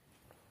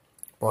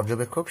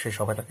পর্যবেক্ষক সেই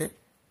সময়টাকে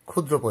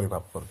ক্ষুদ্র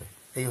পরিমাপ করবে।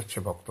 এই হচ্ছে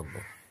বক্তব্য।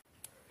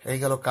 এই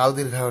গেল কাল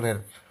দীর্ঘায়নের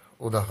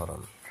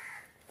উদাহরণ।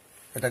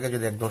 এটাকে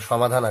যদি একদম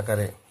সমাধান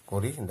আকারে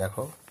করি,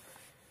 দেখো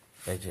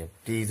এই যে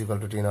টি is equal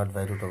to T not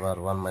by root over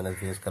 1 minus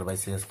V square by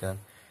C square,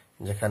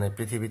 যেখানে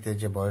পৃথিবীতে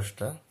যে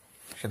বয়সটা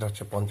সেটা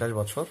হচ্ছে 50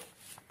 বছর,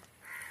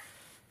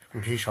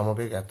 ভি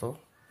সমবেগ এত,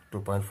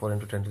 2.4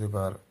 into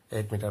 10⁸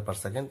 metre per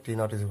second, T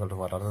not is equal to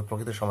what, অর্থাৎ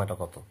প্রকৃত সময়টা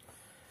কত।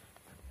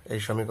 এই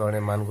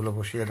সমীকরণের মানগুলো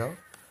বসিয়ে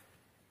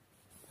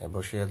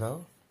দাও,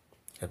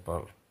 এরপর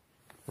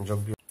যোগ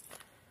বিয়োগ,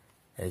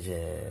 এই যে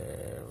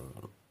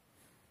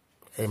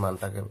এই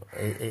মানটাকে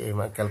এই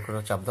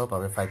ক্যালকুলেটর চাপ দাও,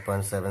 পাবে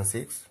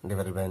 5.76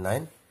 ডিভাইডেড বাই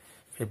 9,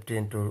 50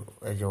 ইন্টু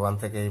এই যে 1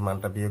 থেকে এই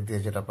মানটা বিয়োগ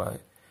দিয়ে যেটা পায়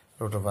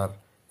রুট ওভার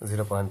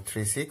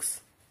 0.36,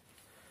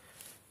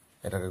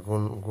 এটাকে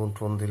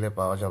গুণ দিলে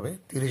পাওয়া যাবে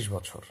 30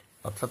 বছর।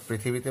 অর্থাৎ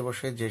পৃথিবীতে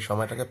বসে যে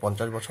সময়টাকে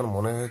 50 বছর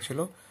মনে হয়েছিল,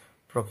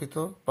 প্রকৃত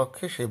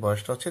পক্ষে সেই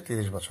বয়সটা হচ্ছে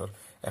 30 বছর।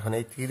 এখন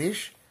এই 30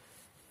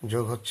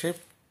 যোগ হচ্ছে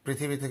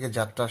পৃথিবী থেকে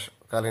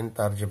যাত্রাকালীন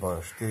তার যে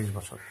বয়স 30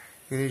 বছর,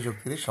 30 যোগ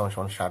 30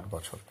 সমান 60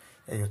 বছর।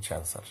 এই হচ্ছে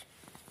অ্যান্সার।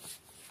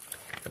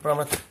 এরপর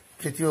আমরা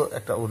তৃতীয়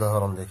একটা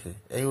উদাহরণ দেখি।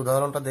 এই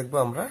উদাহরণটা দেখব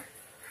আমরা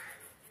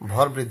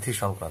ভর বৃদ্ধি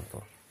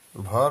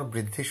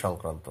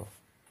সংক্রান্ত।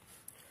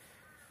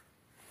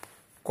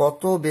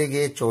 কত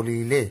বেগে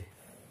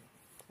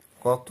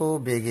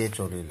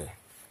চলিলে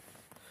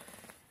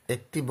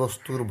একটি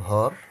বস্তুর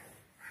ভর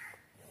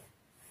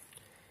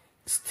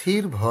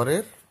স্থির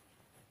ভরের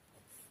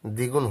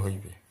দ্বিগুণ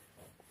হইবে।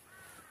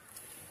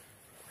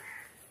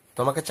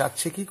 তোমাকে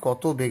চাচ্ছে কি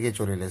কত বেগে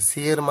চলিলে,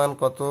 সি এর মান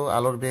কত,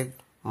 আলোর বেগ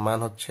মান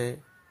হচ্ছে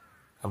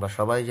আমরা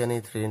সবাই জানি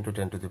 3 ইন্টু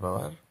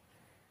 10⁸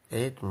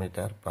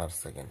 মিটার পার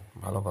সেকেন্ড।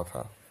 ভালো কথা।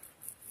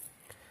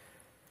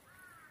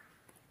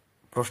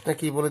 প্রশ্নে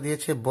কি বলে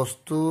দিয়েছে,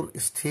 বস্তুর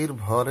স্থির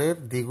ভরের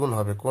দ্বিগুণ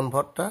হবে। কোন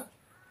ভরটা?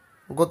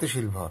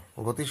 গতিশীল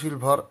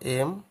ভর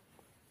এম।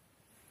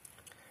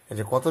 এই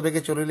যে কত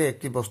বেগে চলিলে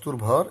একটি বস্তুর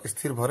ভর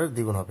স্থির ভরের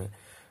দ্বিগুণ হবে।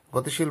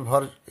 গতিশীল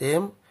ভর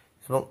এম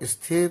এবং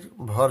স্থির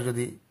ভর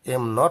যদি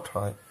এম নট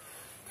হয়,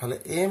 তাহলে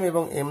এম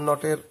এবং এম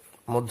নটের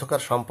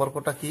মধ্যকার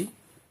সম্পর্কটা কি?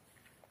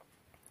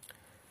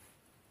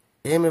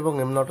 এম এবং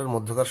এম নটের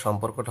মধ্যকার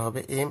সম্পর্কটা হবে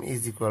M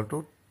is equal to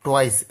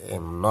twice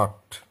am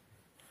not,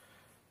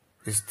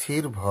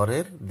 স্থির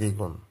ভরের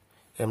দ্বিগুণ।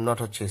 এম নট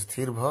হচ্ছে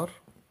স্থির ভর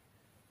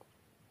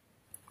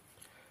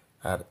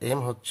আর এম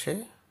হচ্ছে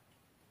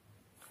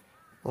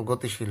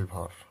গতিশীল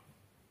ভর।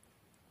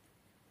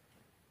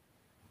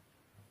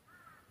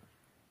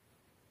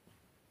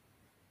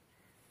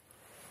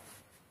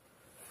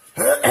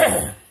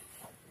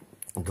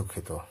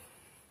 দুঃখিত।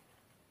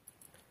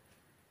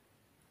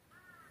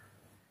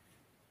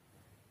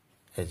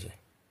 এই যে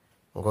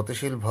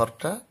গতিশীল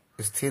ভরটা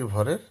স্থির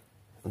ভরের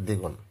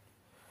দ্বিগুণ।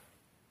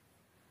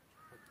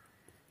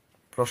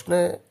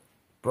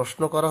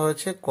 প্রশ্ন করা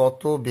হয়েছে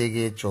কত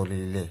বেগে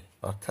চলিলে,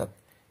 অর্থাৎ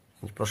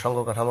প্রসঙ্গ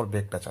কাঠামোর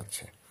বেগটা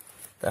চাচ্ছে।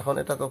 তো এখন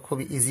এটা তো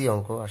খুবই ইজি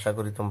অঙ্ক, আশা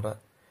করি তোমরা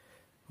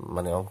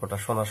অঙ্কটা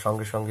শোনার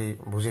সঙ্গে সঙ্গেই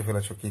বুঝে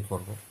ফেলেছো কি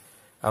করব।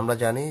 আমরা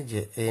জানি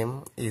যে M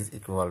is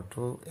equal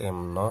to am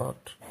not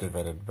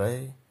divided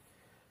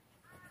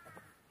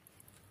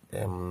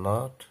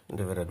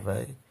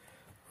by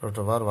root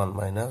over 1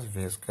 minus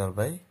V square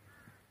by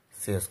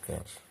C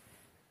square.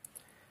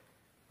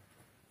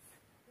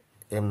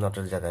 M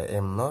নটের জায়গায়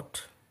am not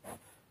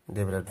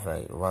divided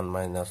by 1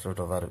 minus root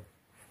over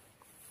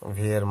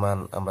V এর মান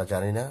আমরা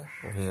জানি না,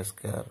 V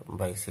square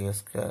by C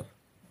square.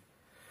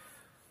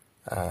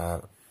 R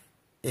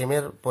M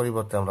এর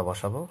পরিবর্তে আমরা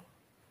বসাবো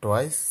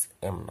টোয়াইস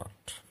এম নট।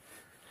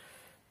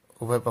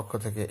 উভয় পক্ষ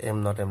থেকে এম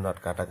নট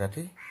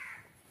কাটাকাটি,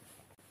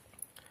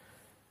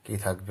 কি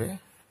থাকবে?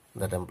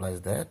 That implies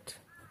that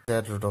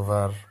root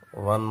over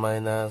 1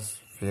 minus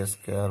V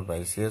square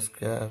by C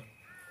square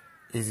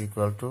is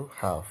equal to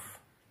half.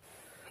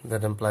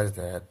 That implies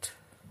that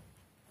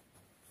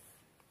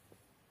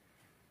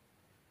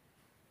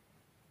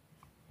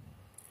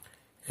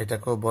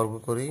এটাকেও বর্গ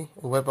করি,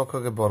 উভয়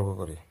পক্ষকে বর্গ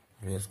করি,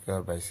 V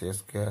square by C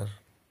square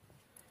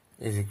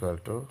is equal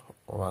to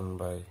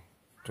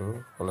 1/2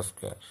 whole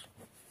square.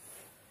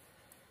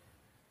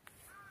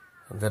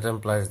 That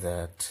implies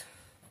that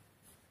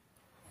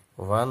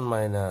 1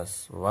 minus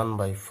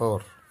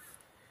 1/4,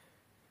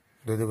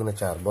 2 দুগুণে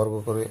 4, বর্গ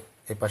করে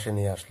এই পাশে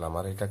নিয়ে আসলাম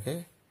আর এটাকে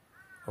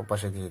ও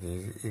পাশে দিয়ে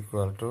দিই,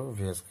 equal to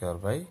V square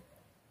by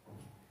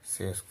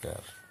C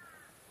square.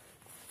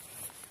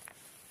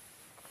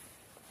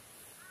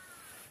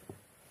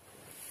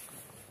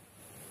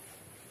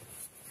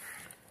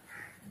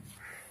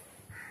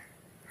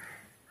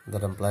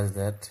 That implies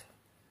that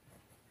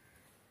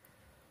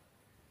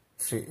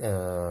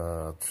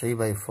 3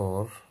 by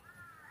 4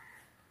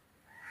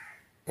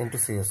 into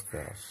c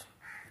square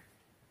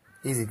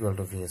is equal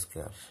to v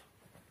square.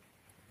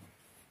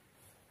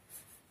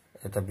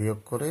 এটা বিয়োগ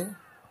করে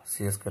c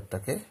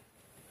স্কয়ারটাকে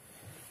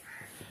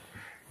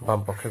বাম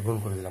পক্ষে গুণ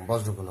করে দিলাম,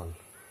 বজ্র গুণন।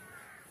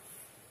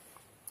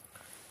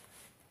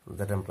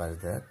 That implies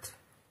that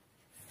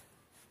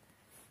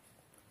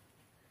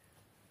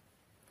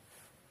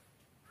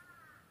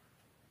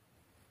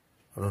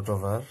root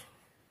over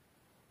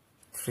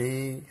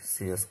 3c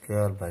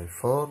square by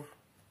 4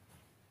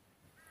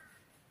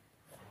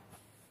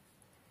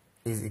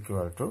 is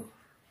equal to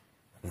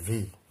v,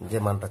 যে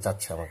মানটা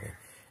চাচ্ছে আমাকে।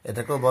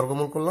 এটাকেও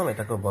বর্গমূল করলাম,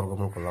 এটাকেও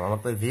বর্গমূল করলাম, আমার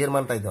তো v এর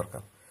মানটাই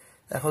দরকার।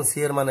 এখন c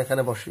এর মান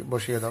এখানে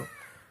বসিয়ে দাও,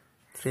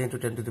 3 into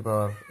 10 to the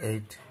power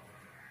 8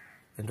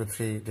 into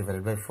 3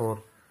 divided by 4,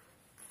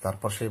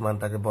 তারপর সেই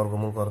মানটাকে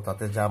বর্গমূল করো,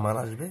 তাতে যা মান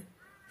আসবে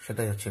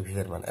সেটাই হচ্ছে v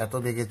এর মান। এত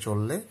বেগে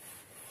চললে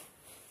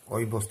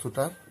ওই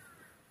বস্তুটার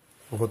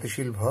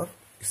গতিশীল ভর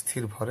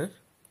স্থির ভরের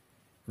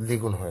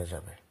দ্বিগুণ হয়ে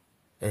যাবে।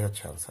 এই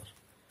হচ্ছে আনসার।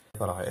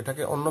 করা হয়,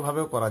 এটাকে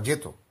অন্যভাবেও করা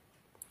যেত।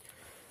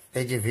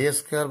 এই যে V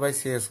square by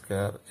C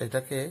square,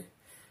 এটাকে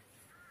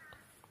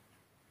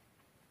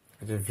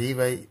যে V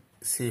by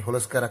C whole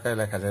square আকারে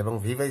লেখা যায়, এবং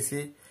V by C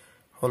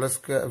whole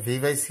square, V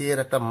by C এর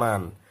একটা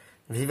মান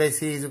V by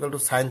C is equal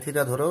to sine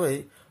theta ধরেও এই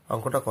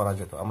অঙ্কটা করা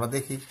যেত। আমরা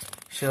দেখি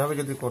সেভাবে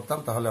যদি করতাম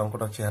তাহলে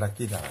অঙ্কটার চেহারা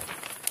কি দাঁড়ায়।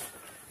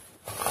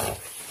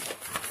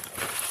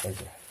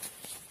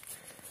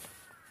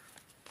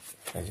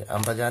 এই যে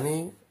আমরা জানি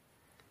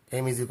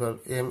m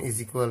is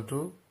equal to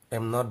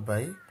m naught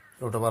by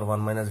root over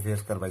 1 minus v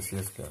square by c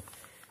square।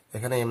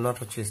 এখানে m naught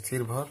হচ্ছে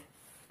স্থির ভর,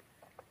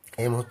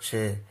 m হচ্ছে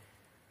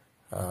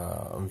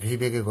v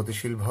বেগে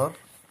গতিশীল ভর।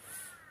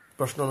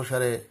 প্রশ্ন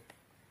অনুসারে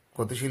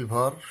গতিশীল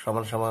ভর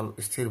সমান সমান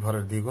স্থির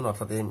ভরের দ্বিগুণ,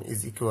 অর্থাৎ m is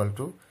equal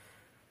to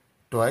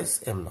twice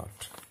m naught।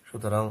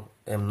 সুতরাং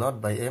m naught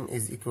by m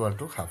is equal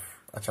to half।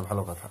 আচ্ছা,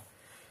 ভালো কথা।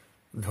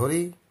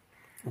 ধরি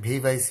v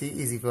by c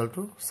is equal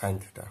to sin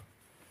theta।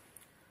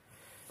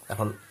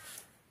 এখন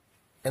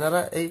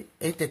এনারা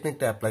এই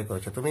টেকনিকটা অ্যাপ্লাই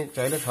করেছে। তুমি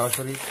চাইলে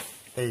সরাসরি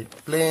এই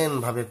প্লেন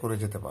ভাবে করে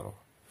যেতে পারো,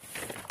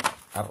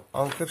 আর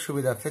অঙ্কের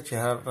সুবিধার্থে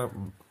চেহারাটা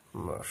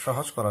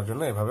সহজ করার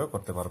জন্য এভাবেও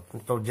করতে পারো,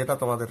 তো যেটা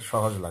তোমাদের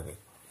সহজ লাগে।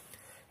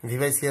 ভি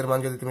বাই সি এর মান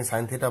যদি তুমি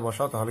সাইন থিটা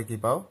বসাও তাহলে কি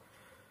পাও?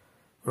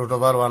 Root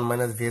over 1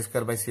 minus V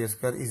square by C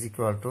square is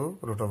equal to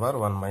root over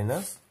 1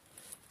 minus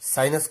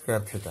sine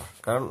square theta.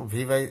 কারণ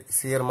ভি বাই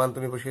সি এর মান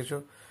তুমি বসিয়েছো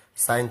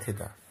সাইন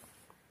থিটা,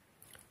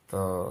 তো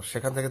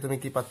সেখান থেকে তুমি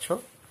কি পাচ্ছ?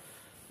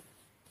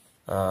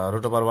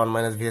 root over 1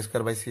 minus v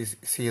square by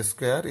c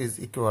square is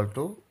equal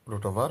to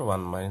root over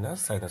 1 minus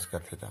sin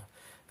square theta।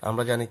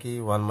 আমরা জানি কি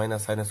 1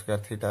 minus sin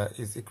square theta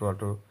is equal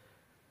to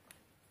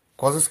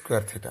cos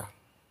square theta।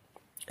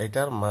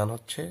 এটার মান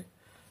হচ্ছে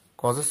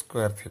cos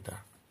square theta।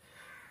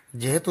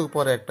 যেহেতু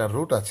উপরে একটা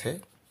রুট আছে,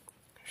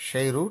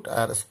 সেই রুট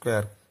আর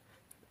স্কয়ার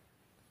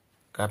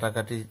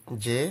কাটাকাটি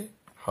যে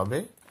হবে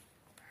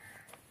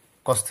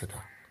cos theta।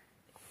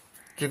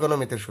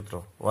 ত্রিকোণমিতির সূত্র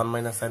 1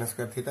 minus sin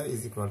square theta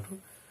is equal to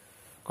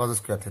cos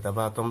square theta,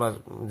 বা তোমরা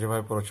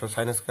যেভাবে পড়েছো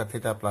sin square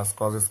theta plus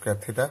cos square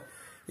theta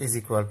is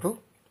equal to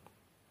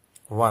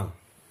 1,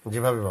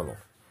 যেভাবে বলো।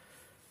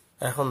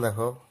 এখন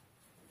দেখো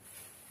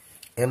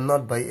m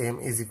naught by m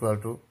is equal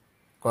to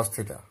cos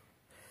theta,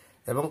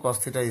 এবং cos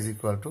theta is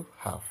equal to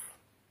half.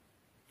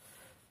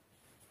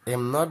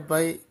 m naught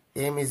by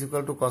m is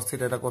equal to cos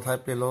theta, এটা কোথায়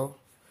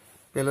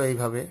পেলো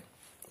এইভাবে,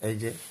 এই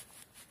যে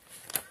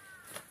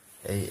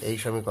এই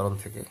সমীকরণ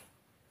থেকে।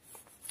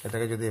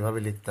 এটাকে যদি এভাবে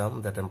লিখতাম,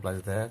 that implies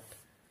that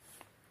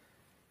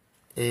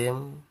m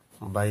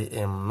by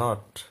m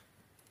naught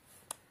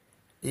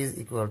is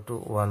equal to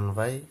 1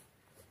 by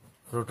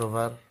root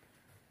over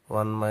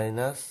 1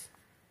 minus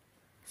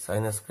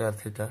sin square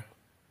theta।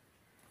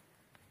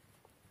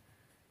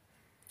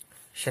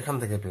 সেখান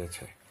থেকে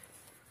পেয়েছে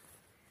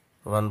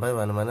 1 by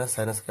 1 minus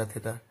sin square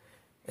theta।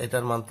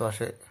 এটার মান তো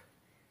আসে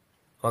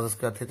cos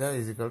square theta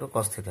is equal to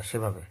cos theta,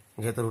 সেভাবে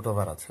যেহেতু রুট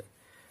ওভার আছে।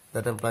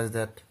 that implies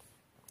that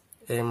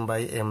m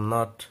by m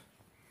naught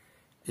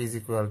is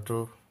equal to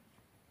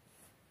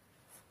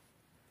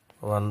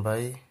 1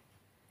 by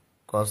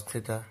cos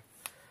theta।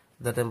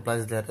 that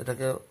implies that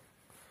এটাকে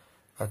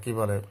কি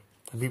বলে,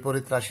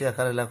 বিপরীত রাশি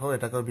আকারে লেখো,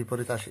 এটাকেও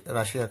বিপরীত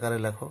রাশি আকারে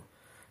লেখো,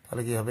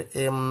 তাহলে কি হবে?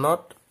 m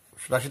naught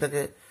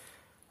রাশিটাকে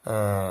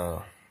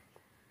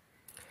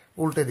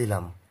উল্টে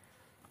দিলাম,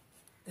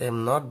 m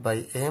naught by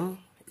m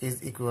is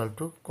equal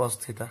to cos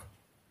theta।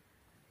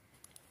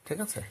 ঠিক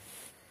আছে,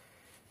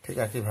 ঠিক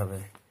একইভাবে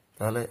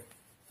তাহলে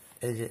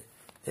এই যে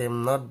m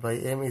naught by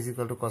m is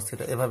equal to cos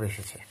theta এভাবে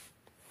এসেছে,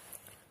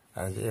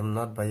 আর যে m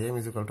naught by m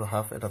is equal to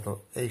half, এটা তো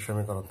এই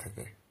সমীকরণ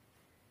থেকে,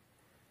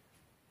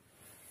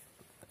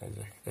 এই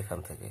যে এখান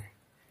থেকে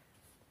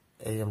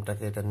এই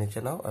mটাকে এটার নিচে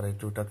নাও আর এই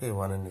 2টাকে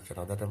 1 এর নিচে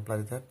নাও। That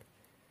implies that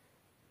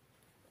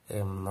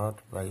m naught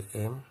by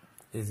m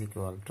is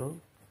equal to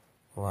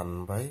 1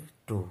 by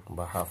 2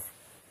 বা হাফ।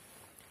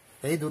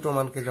 এই দুটো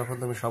মানকে যখন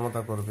তুমি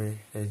সমতা করবে,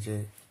 এই যে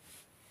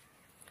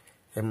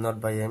am not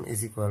by M is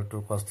equal to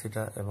cos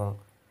theta এবং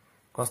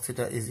cos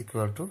theta is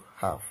equal to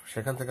half.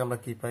 সেখান থেকে আমরা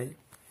কি পাই?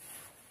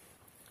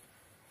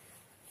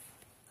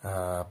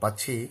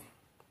 পাচ্ছি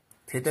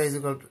theta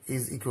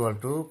is equal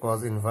to cos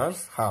inverse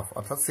half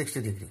অর্থাৎ 60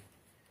 ডিগ্রি।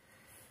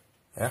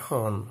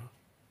 এখন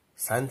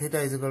sine theta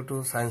is equal to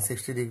sign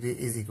 60 degree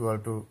is equal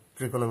to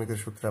ত্রিকোণমিতির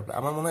সূত্রে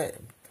আমার মনে হয়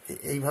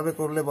এইভাবে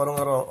করলে বরং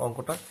আরো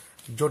অঙ্কটা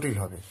জটিল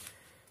হবে।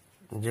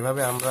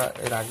 যেভাবে আমরা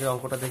এর আগে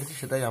অঙ্কটা দেখেছি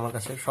সেটাই আমার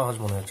কাছে সহজ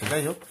মনে হচ্ছে।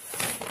 যাই হোক,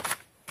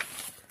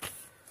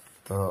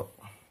 তো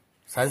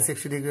সাইন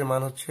 60 ডিগ্রির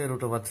মান হচ্ছে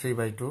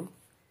 √3/2।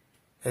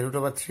 এই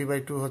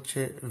 √3/2 হচ্ছে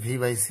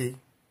v/c,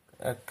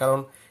 কারণ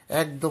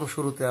একদম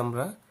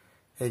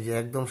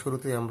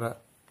শুরুতে আমরা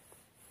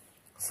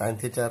সাইন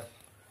থিটার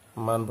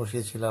মান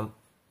বসিয়েছিলাম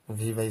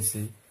v/c।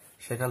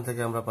 সেখান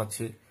থেকে আমরা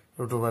পাচ্ছি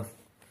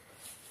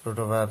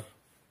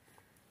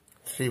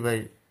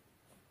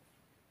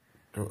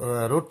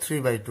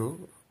 √3/2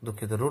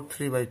 দুঃখিত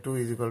 √3/2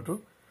 ইজ ইকুয়াল টু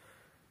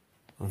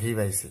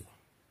v/c।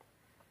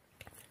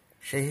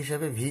 সেই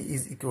হিসাবে v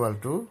is equal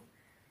to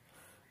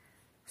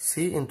c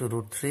into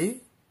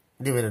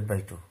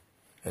 √3/2।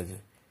 এই যে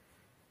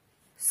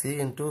c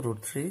ইন্টু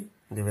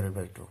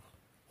 √3/2,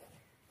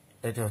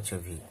 এটা হচ্ছে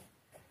v।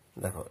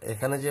 দেখো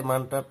এখানে যে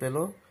মানটা পেল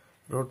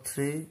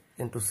 √3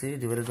 ইন্টু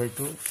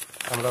c/2,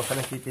 আমরা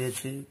ওখানে কি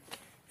পেয়েছি?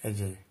 এই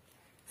যে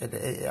এটা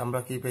আমরা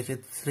কি পেয়েছি?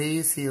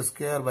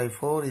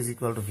 3c²/4 is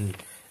equal to v।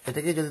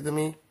 এটাকে যদি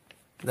তুমি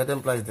দ্যাট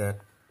এমপ্লাইজ দ্যাট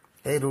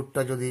এই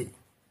রুটটা যদি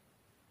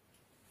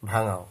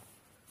ভাঙাও,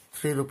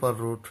 3 এর উপর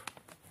রুট,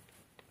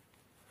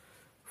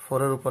 4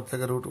 এর উপর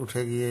থেকে রুট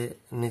উঠে গিয়ে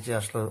নিচে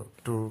আসলো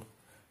 2,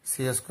 c²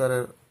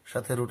 এর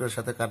সাথে রুটের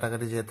সাথে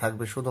কাটাকাটি যে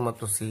থাকবে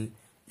শুধুমাত্র c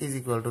is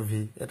equal to v।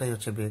 এটাই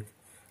হচ্ছে বেগ।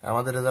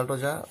 আমাদের রেজাল্টও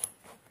যা,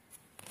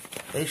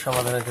 এই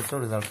সমাধানের ক্ষেত্রে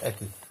রেজাল্ট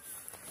একই,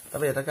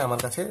 তবে এটাকে আমার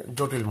কাছে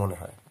জটিল মনে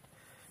হয়।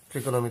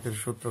 ত্রিকোণমিতির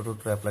সূত্র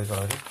অ্যাপ্লাই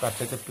করা যায়, তার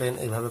থেকে প্লেন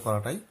এইভাবে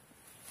করাটাই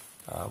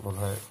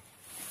বোধহয়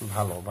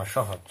ভালো বা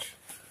সহজ।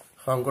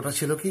 অঙ্কটা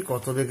ছিল কি,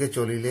 কত বেগে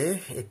চলিলে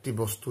একটি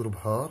বস্তুর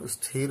ভর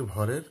স্থির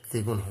ভরের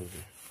দ্বিগুণ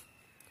হইবে।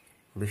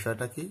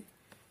 বিষয়টা কি?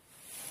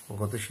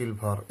 গতিশীল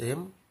ভর m,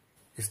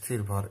 স্থির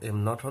ভর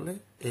m0 হলে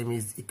m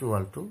is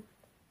equal to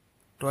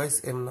twice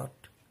m0।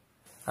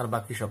 আর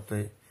বাকি সব তো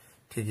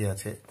ঠিকই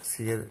আছে।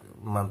 সি এর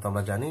মান তো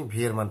আমরা জানি, ভি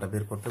এর মানটা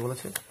বের করতে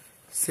বলেছে।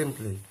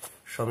 সিম্পলি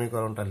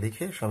সমীকরণটা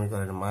লিখে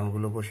সমীকরণের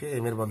মানগুলো বসিয়ে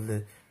m এর বদলে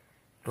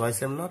টুয়াইস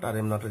m0 আর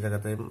m0 এর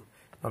জায়গাতে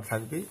m0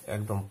 থাকবে,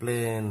 একদম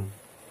প্লেন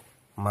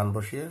মান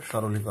বসিয়ে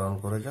সরলীকরণ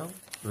করে যাও।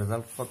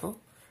 রেজাল্ট কত?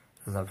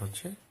 রেজাল্ট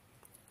হচ্ছে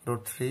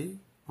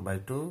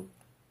 √3/2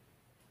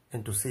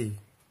 ইন্টু c।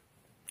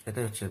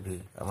 এটাই হচ্ছে v,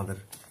 আমাদের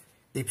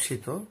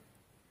ঈপ্সিত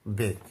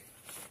বেগ।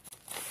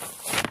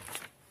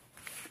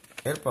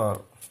 এরপর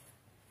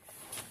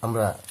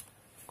আমরা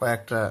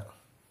কয়েকটা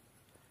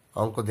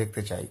অঙ্ক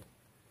দেখতে চাই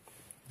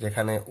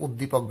যেখানে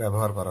উদ্দীপক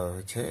ব্যবহার করা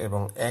হয়েছে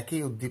এবং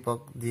একই উদ্দীপক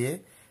দিয়ে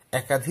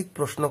একাধিক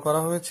প্রশ্ন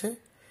করা হয়েছে,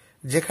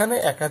 যেখানে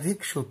একাধিক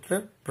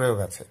সূত্রের প্রয়োগ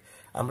আছে।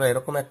 আমরা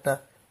এরকম একটা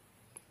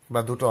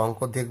বা দুটো অঙ্ক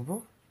দেখব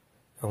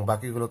এবং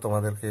বাকিগুলো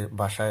তোমাদেরকে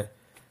বাসায়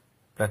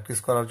প্র্যাকটিস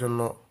করার জন্য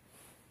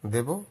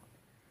দেব।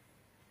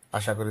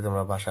 আশা করি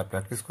তোমরা বাসায়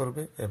প্র্যাকটিস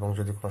করবে এবং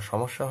যদি কোনো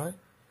সমস্যা হয়,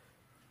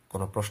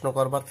 কোনো প্রশ্ন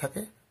করবার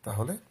থাকে,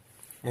 তাহলে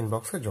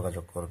ইনবক্সে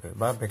যোগাযোগ করবে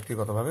বা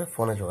ব্যক্তিগতভাবে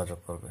ফোনে যোগাযোগ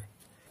করবে।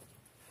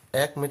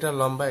 1 মিটার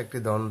লম্বা একটি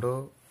দণ্ড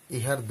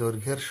ইহার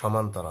দৈর্ঘ্যের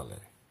সমান্তরালে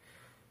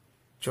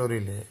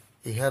চলিলে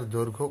ইহার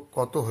দৈর্ঘ্য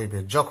কত হইবে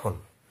যখন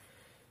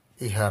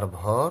ইহার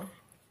ভর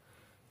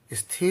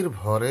স্থির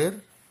ভরের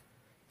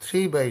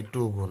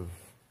 3/2 গুণ।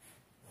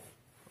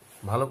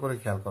 ভালো করে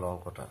খেয়াল করো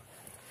অঙ্কটা।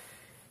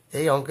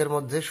 এই অঙ্কের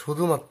মধ্যে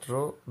শুধুমাত্র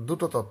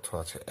দুটো তথ্য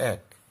আছে।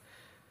 এক,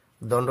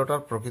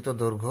 দণ্ডটার প্রকৃত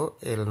দৈর্ঘ্য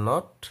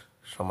L0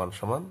 =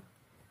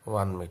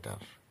 1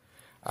 মিটার।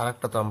 আর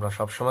একটা তো আমরা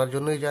সবসময়ের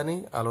জন্যই জানি,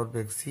 আলোর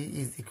বেগ c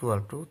is equal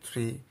to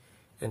 3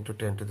 ×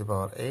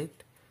 10⁸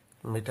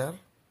 metre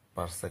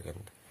per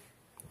second.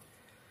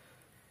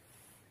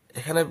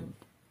 এখানে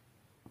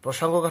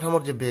প্রসঙ্গ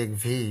কাঠামোর যে বেগ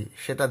v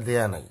সেটা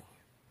দেয়া নাই,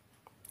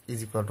 ইজ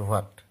ইকুয়াল টু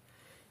হোয়াট,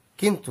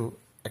 কিন্তু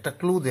একটা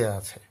ক্লু দেয়া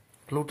আছে।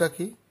 ক্লুটা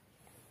কি?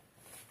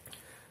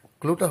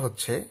 ক্লুটা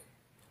হচ্ছে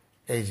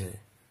এই যে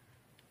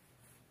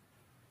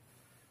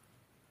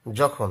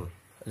যখন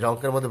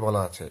অঙ্কের মধ্যে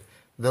বলা আছে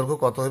দৈর্ঘ্য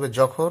কত হইবে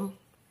যখন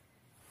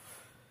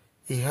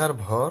ইহার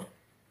ভর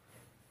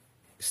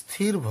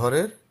স্থির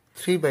ভরের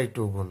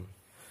 3/2 গুণ,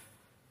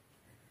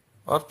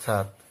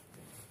 অর্থাৎ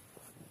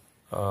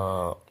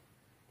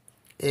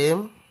m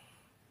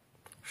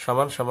 =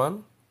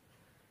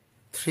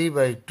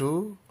 3/2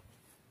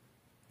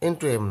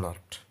 ইন্টু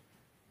m0।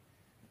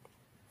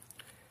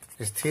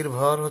 স্থির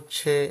ভর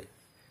হচ্ছে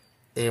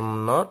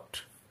m0,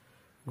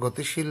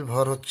 গতিশীল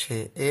ভর হচ্ছে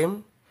m।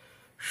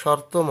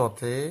 শর্ত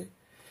মতে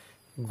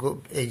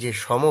এই যে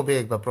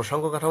সমবেগ বা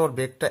প্রসঙ্গ কাঠামোর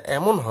বেগটা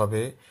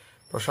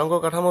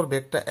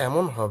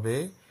এমন হবে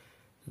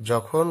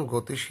যখন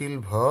গতিশীল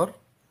ভর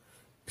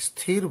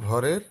স্থির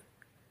ভরের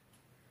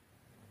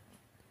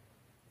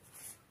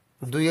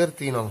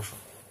 2/3 অংশ,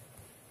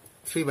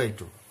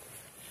 3/2।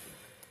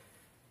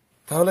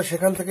 তাহলে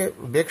সেখান থেকে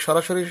বেগ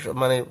সরাসরি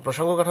মানে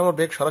প্রসঙ্গ কাঠামোর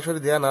বেগ সরাসরি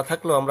দেয়া না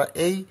থাকলেও আমরা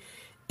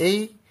এই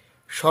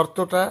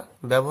শর্তটা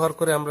ব্যবহার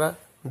করে আমরা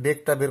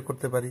বেগটা বের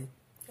করতে পারি।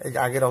 এই যে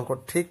আগের অঙ্ক,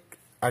 ঠিক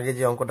আগে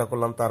যে অঙ্কটা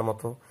করলাম তার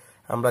মতো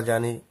আমরা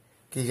জানি,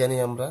 কি জানি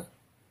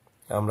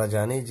আমরা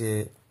জানি যে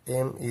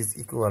m is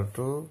equal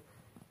to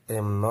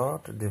m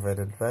not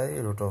divided by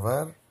root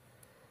over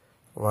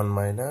 1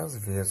 minus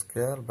V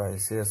square by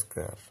C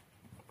square.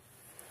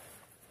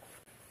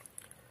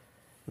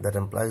 That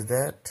implies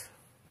that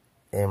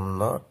m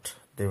naught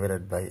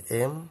divided by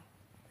m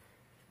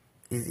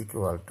is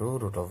equal to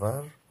root over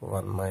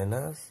 1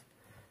 minus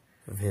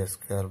v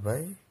square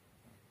by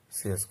c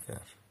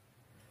square.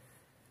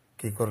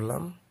 কি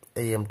করলাম,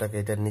 এই এমটাকে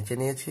এটার নিচে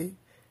নিয়েছি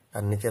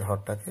আর নিচের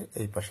হরটাকে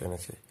এই পাশে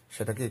এনেছি,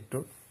 সেটাকে একটু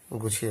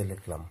গুছিয়ে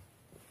লিখলাম।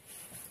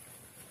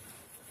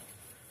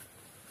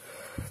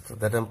 So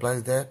that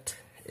implies that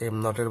m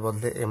naught এর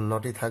বদলে m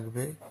naught-ই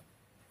থাকবে,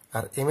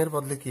 আর m এর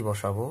বদলে কি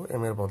বসাবো,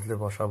 m এর বদলে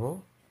বসাবো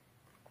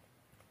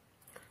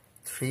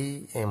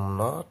 3m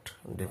naught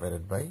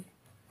divided by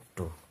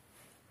 2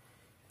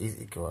 is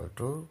equal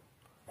to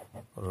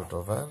root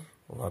over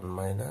 1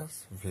 minus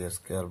v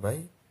square by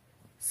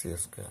c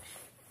square.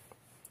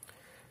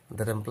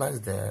 That implies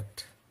that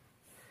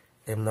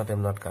m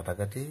naught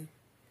কাটাকাটি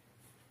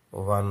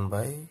 1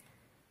 by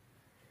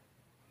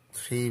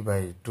 3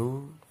 by 2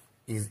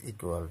 is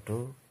equal to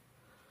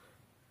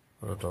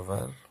root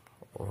over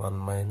 1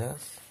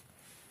 minus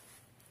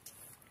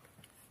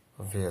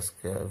v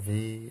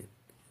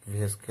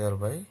square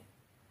by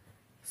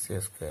c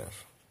square.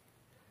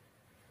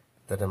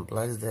 That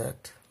implies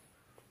that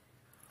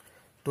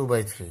 2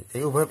 by 3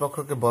 এই উভয়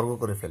পক্ষকে বর্গ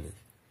করে ফেলি,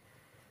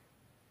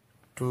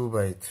 2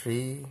 by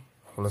 3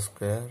 whole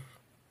square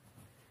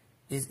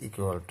is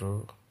equal to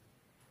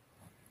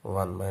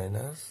 1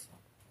 minus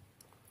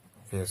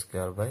v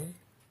square by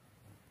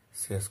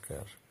c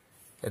square.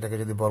 এটাকে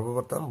যদি বর্গ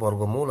করতাম,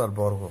 বর্গমূল আর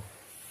বর্গ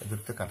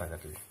দুটোতে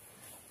কাটাকাটি।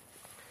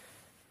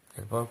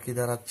 এরপর কি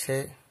দাঁড়াচ্ছে,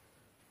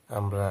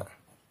 আমরা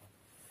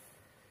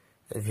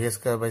V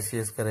square by C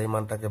square এই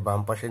মানটাকে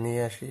বাম পাশে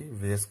নিয়ে আসি,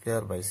 V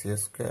square by C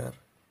square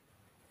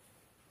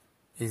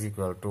is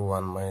equal to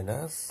 1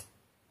 minus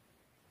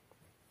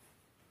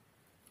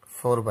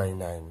 4 by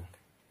 9,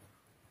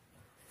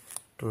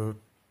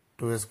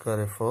 2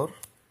 স্কোয়ারে 4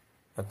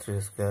 আর 3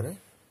 স্কোয়ারে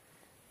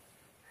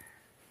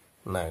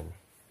 9.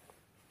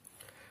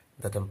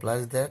 That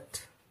implies that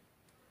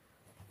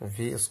v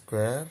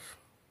square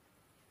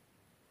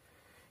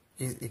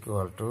is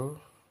equal to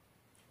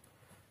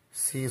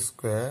c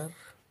square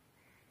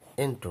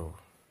into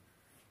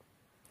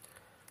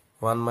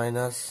 1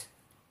 minus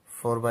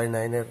 4 by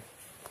 9 এর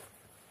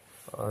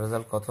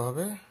রেজাল্ট কত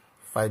হবে,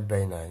 5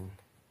 by 9,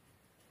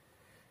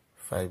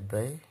 5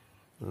 by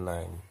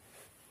 9.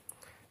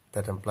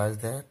 That implies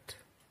that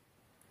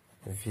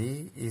v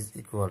is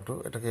equal to,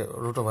 এটাকে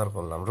root over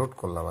করলাম, root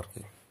করলাম আর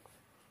কি,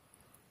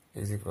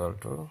 is equal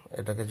to,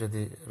 এটাকে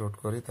যদি রুট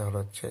করি তাহলে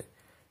হচ্ছে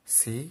c,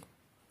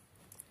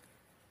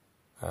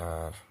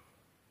 আর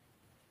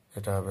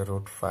এটা হবে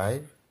রুট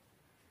 5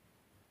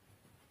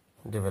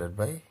 ডিভাইডেড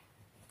বাই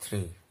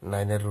 3,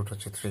 9 এর রুট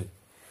হচ্ছে 3।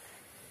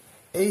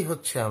 এই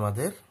হচ্ছে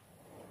আমাদের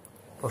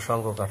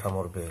প্রসঙ্গ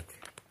কাঠামোর বেগ।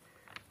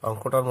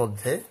 অঙ্কটার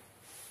মধ্যে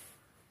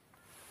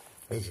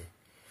এই যে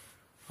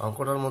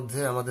অঙ্কটার মধ্যে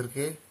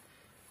আমাদেরকে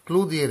ক্লু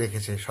দিয়ে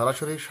রেখেছে,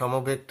 সরাসরি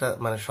সমবেগটা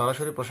মানে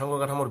সরাসরি প্রসঙ্গ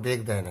কাঠামোর বেগ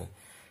দেয় নাই,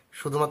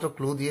 শুধুমাত্র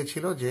ক্লু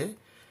দিয়েছিল যে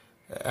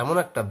এমন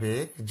একটা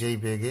বেগ যেই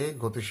বেগে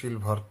গতিশীল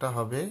ভরটা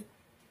হবে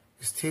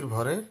স্থির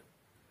ভরের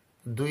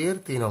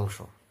 2/3 অংশ।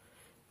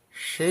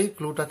 সেই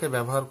ক্লুটাকে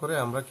ব্যবহার করে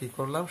আমরা কি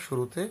করলাম,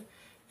 শুরুতে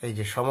এই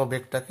যে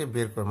সমবেগটাকে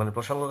বের করে মানে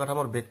প্রসঙ্গ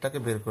কাঠামোর বেগটাকে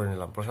বের করে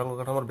নিলাম। প্রসঙ্গ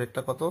কাঠামোর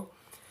বেগটা কত,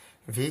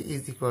 v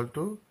is equal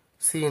to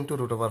C into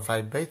root over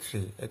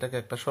 5/3। এটাকে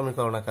একটা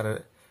সমীকরণ আকারে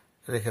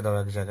রেখে দাও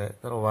এক জায়গায়,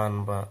 ধরো 1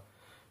 বা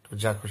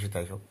যা খুশি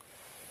তাই হোক।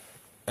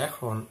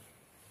 এখন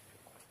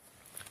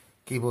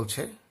কি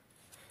বলছে,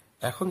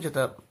 এখন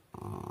যেটা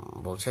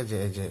বলছে যে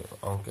এই যে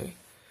অঙ্কে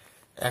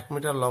 1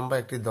 মিটার লম্বা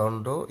একটি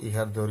দণ্ড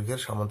ইহার দৈর্ঘ্যের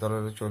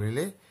সমান্তরালে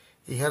চলিলে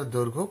ইহার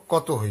দৈর্ঘ্য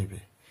কত হইবে,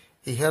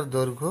 ইহার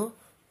দৈর্ঘ্য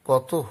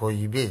কত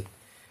হইবে।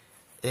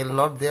 এল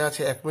নট দেয়া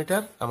আছে 1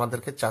 মিটার,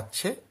 আমাদেরকে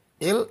চাচ্ছে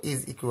এল ইজ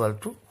ইকুয়াল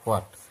টু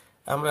হোয়াট।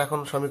 আমরা এখন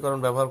সমীকরণ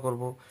ব্যবহার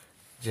করব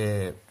যে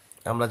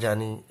আমরা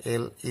জানি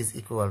এল is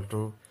equal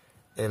to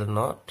L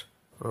not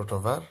root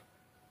over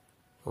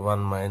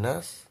 1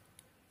 minus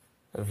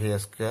V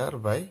square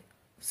by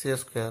C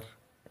square.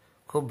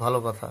 খুব ভালো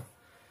কথা,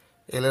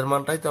 এল এর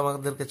মানটাই তো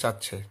আমাদেরকে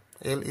চাচ্ছে।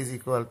 এল ইজ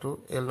ইকুয়াল টু,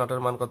 এল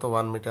নটের মান কত,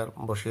 1 মিটার,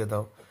 বসিয়ে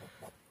দাও,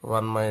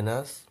 1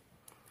 মাইনাস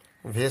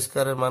ভি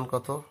স্কোয়ারের মান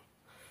কত,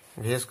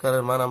 ভি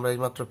স্কোয়ারের মান আমরা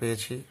এইমাত্র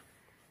পেয়েছি,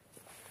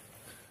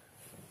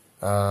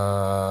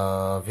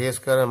 ভি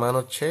স্কোয়ারের মান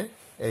হচ্ছে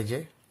এই যে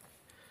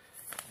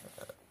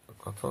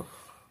কত,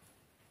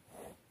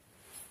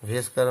 ভি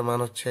স্কোয়ারের মান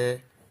হচ্ছে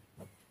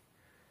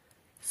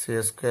সি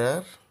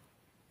স্কোয়ার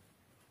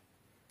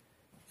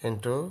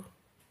ইন্টু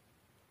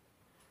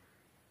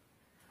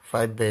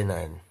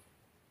 5/9,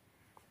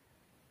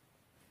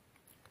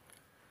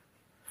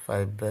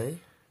 5/9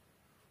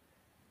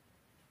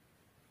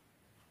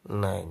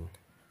 9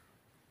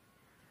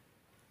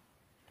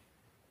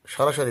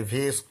 সরাসরি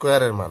ভি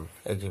স্কোয়ারের মান,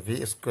 এই যে ভি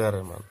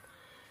স্কোয়ারের মান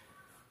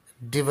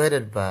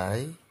ডিভাইডেড বাই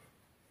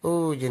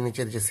ওই যে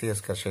নিচের যে সি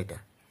স্কোয়ার সেটা।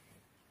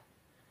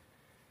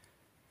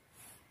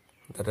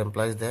 That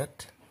implies that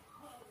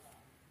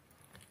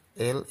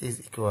L is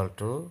equal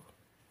to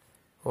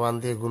 1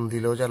 দিয়ে গুণ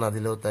দিলেও যা, না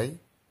দিলেও তাই,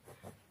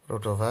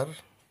 রুট ওভার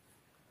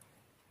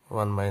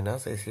 1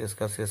 মাইনাস এই সি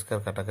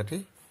স্কোয়ার কাটাকাটি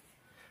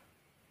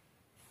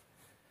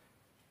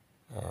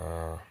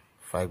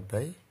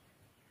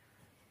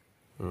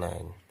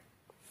 5/9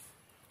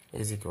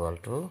 is equal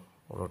to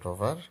root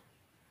over,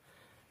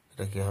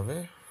 এটা কি হবে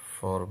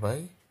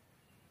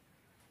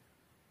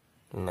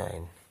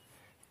 4/9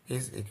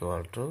 is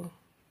equal to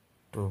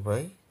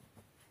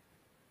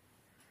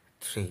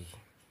 2/3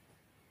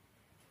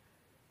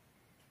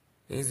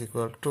 is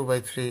equal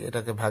 2/3।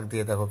 এটাকে ভাগ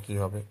দিয়ে দেখো কি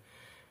হবে,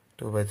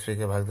 2/3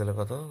 কে ভাগ দিলে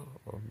কত,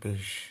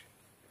 20,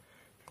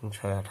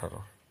 6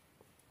 18,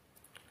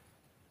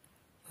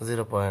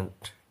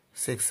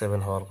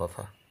 0.67 হওয়ার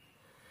কথা,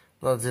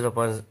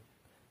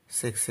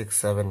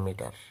 0.667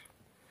 মিটার।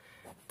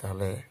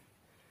 তাহলে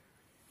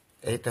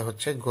এইটা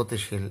হচ্ছে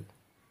গতিশীল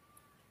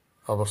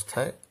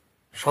অবস্থায়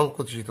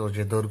সংকুচিত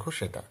যে দৈর্ঘ্য,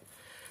 সেটা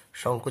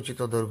সংকুচিত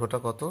দৈর্ঘ্যটা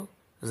কত,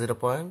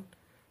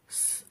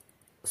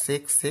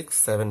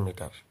 0.667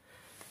 মিটার,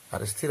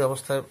 আর স্থির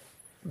অবস্থায়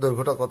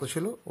দৈর্ঘ্যটা কত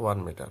ছিল, 1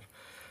 মিটার।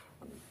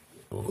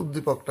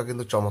 উদ্দীপকটা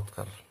কিন্তু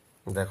চমৎকার।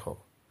 দেখো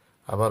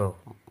আবারও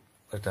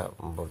এটা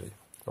বলি,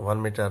 1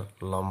 মিটার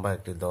লম্বা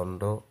একটি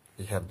দণ্ড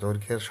ইহার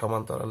দৈর্ঘ্যের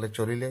সমান্তরালে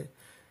চলিলে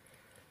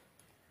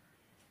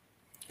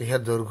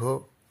ইহার দৈর্ঘ্য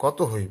কত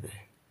হইবে,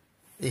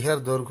 ইহার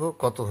দৈর্ঘ্য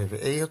কত হইবে,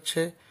 এই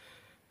হচ্ছে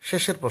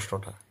শেষের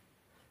প্রশ্নটা।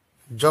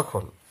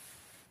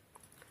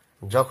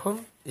 যখন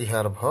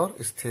ইহার ভর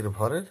স্থির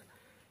ভরের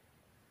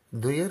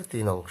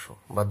 2/3 অংশ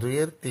বা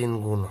 2/3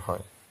 গুণ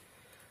হয়।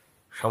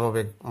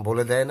 সমবেগ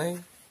বলে দেয় নাই,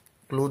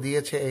 ক্লু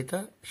দিয়েছে এইটা,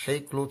 সেই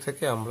ক্লু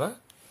থেকে আমরা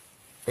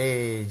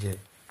এই যে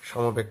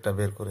সমবেগটা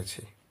বের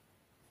করেছি,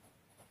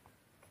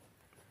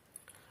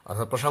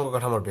 অর্থাৎ প্রসঙ্গ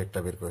কাঠামোর বেগটা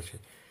বের করেছি।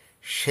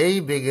 সেই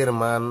বেগের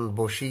মান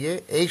বসিয়ে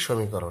এই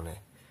সমীকরণে,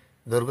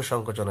 দৈর্ঘ্য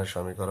সংকোচনের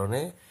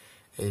সমীকরণে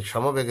এই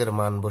সমবেগের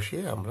মান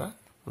বসিয়ে আমরা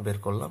বের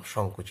করলাম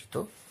সংকুচিত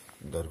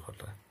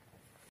দৈর্ঘ্যটা।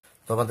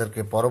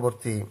 তোমাদেরকে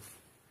পরবর্তী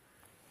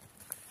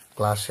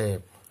ক্লাসে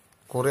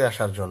করে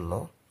আসার জন্য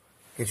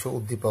কিছু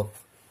উদ্দীপক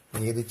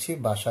দিয়ে দিচ্ছি,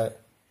 বাসায়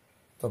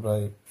তোমরা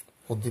এই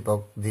উদ্দীপক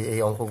দিয়ে এই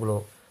অঙ্কগুলো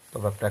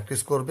তোমরা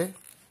প্র্যাকটিস করবে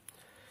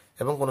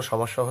এবং কোনো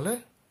সমস্যা হলে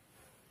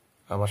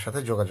আমার সাথে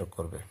যোগাযোগ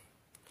করবে।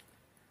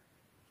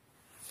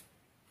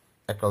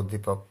 একটা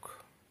উদ্দীপক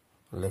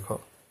লেখো,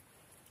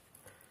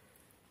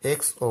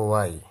 এক্স ও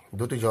ওয়াই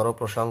দুটি জড়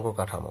প্রসঙ্গ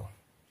কাঠামো,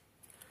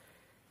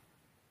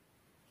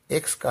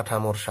 এক্স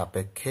কাঠামোর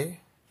সাপেক্ষে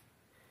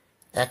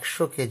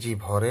 100 কেজি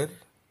ভরের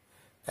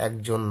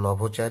একজন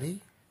নভোচারী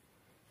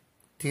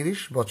 30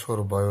 বছর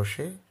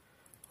বয়সে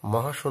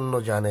মহাশূন্য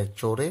যানে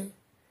চড়ে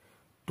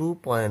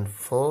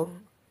 2.4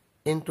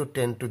 ×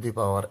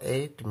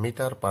 10⁸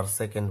 মিটার পার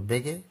সেকেন্ড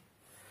বেগে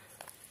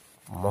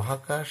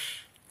মহাকাশ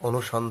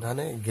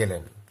অনুসন্ধানে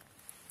গেলেন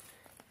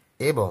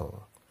এবং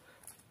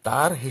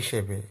তার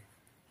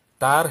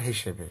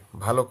হিসেবে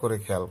ভালো করে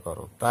খেয়াল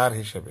করো, তার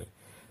হিসেবে,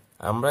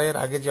 আমরা এর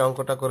আগে যে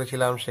অঙ্কটা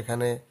করেছিলাম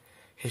সেখানে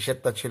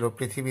হিসেবটা ছিল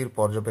পৃথিবীর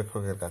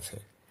পর্যবেক্ষকের কাছে,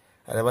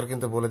 আর এবার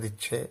কিন্তু বলে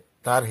দিচ্ছে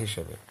তার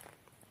হিসেবে,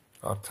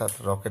 অর্থাৎ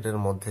রকেটের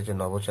মধ্যে যে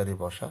নভোচারী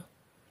বসা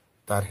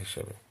তার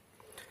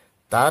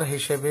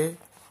হিসেবে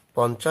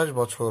 50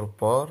 বছর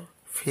পর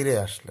ফিরে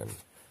আসলেন।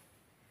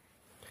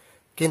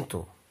 কিন্তু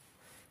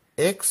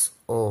এক্স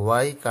ও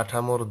ওয়াই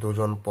কাঠামোর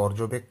দুজন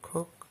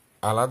পর্যবেক্ষক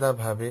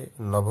আলাদাভাবে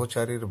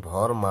নভোচারীর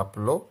ভর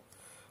মাপল,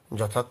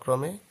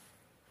 যথাক্রমে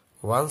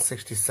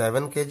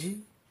 167 কেজি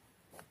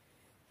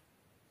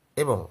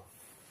এবং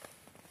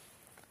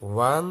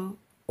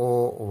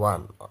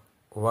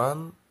 101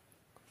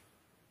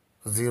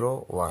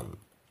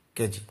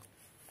 কেজি।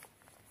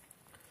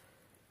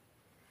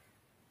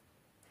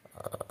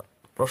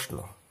 প্রশ্ন,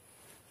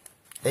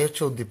 এই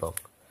হচ্ছে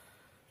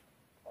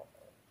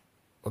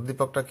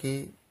উদ্দীপকটা কি,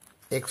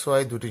 এক্স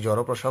ওয়াই দুটি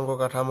জড় প্রসঙ্গ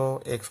কাঠামো,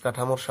 এক্স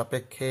কাঠামোর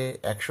সাপেক্ষে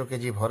 100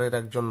 কেজি ভরের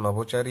একজন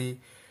নভোচারী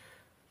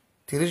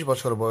 30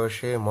 বছর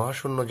বয়সে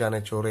মহাশূন্য যানে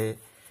চড়ে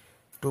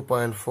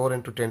 2.4 ×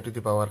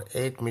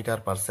 10⁸ মিটার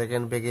পার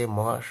সেকেন্ড বেগে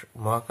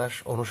মহাকাশ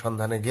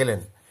অনুসন্ধানে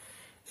গেলেন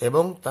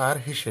এবং তার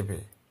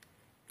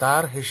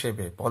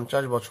হিসেবে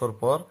 50 বছর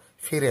পর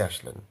ফিরে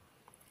আসলেন।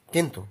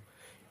 কিন্তু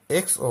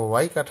এক্স ও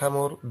ওয়াই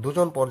কাঠামোর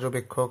দুজন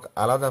পর্যবেক্ষক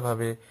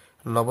আলাদাভাবে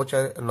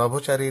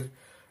নভোচারীর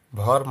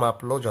ভর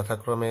মাপল,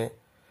 যথাক্রমে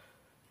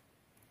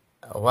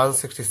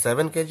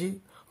 167 কেজি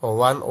ও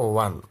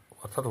 101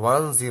 অর্থাৎ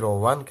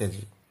 101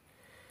 কেজি।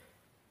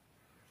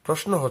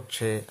 প্রশ্ন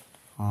হচ্ছে,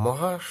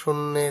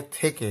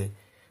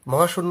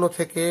 মহাশূন্য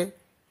থেকে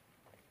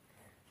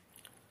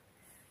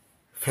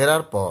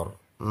ফেরার পর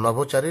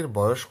নভোচারীর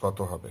বয়স কত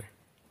হবে?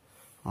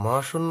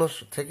 মহাশূন্য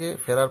থেকে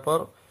ফেরার পর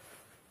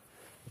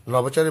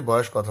নভোচারীর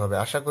বয়স কত হবে?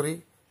 আশা করি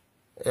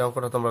এই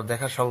অঙ্কটা তোমরা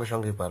দেখার সঙ্গে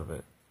সঙ্গেই পারবে।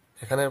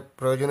 এখানে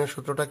প্রয়োজনীয়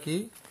সূত্রটা কি,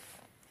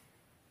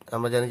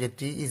 আমরা জানি যে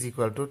টি is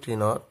equal to T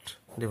not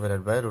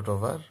divided by root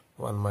over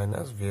 1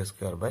 minus V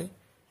square by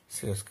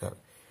C square.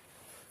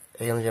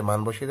 এখানে যে মান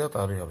বসিয়ে দাও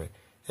তাহলেই হবে।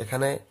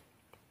 এখানে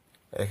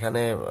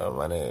এখানে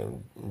মানে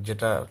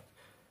যেটা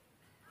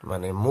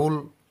মানে মূল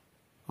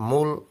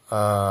মূল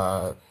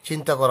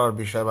চিন্তা করার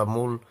বিষয় বা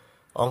মূল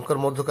অঙ্কের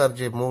মধ্যকার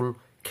যে মূল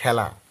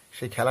খেলা,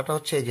 সেই খেলাটা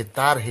হচ্ছে এই যে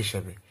তার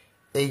হিসেবে,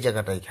 এই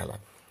জায়গাটাই খেলা।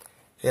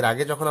 এর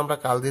আগে যখন আমরা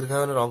কাল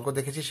দীর্ঘায়নের অঙ্ক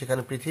দেখেছি,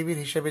 সেখানে পৃথিবীর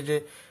হিসেবে যে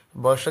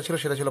বয়সটা ছিল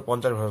সেটা ছিল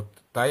 50 ভাগ।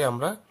 তাই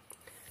আমরা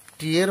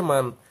টি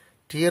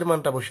এর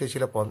মানটা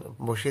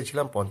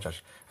বসিয়েছিলাম 50।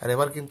 আর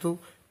এবার কিন্তু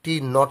টি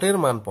নটের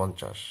মান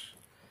 50,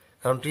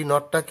 কারণ টি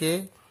নটটাকে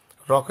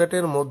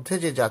রকেটের মধ্যে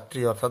যে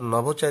যাত্রী অর্থাৎ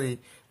নভোচারী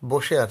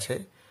বসে আছে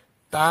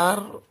তার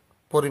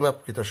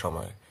পরিমাপকৃত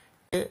সময়।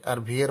 আর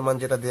ভি এর মান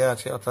যেটা দেওয়া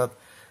আছে অর্থাৎ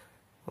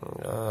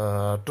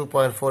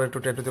 2.4 ×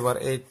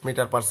 10⁸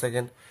 মিটার পার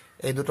সেকেন্ড,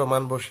 এই দুটো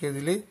মান বসিয়ে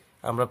দিলেই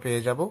আমরা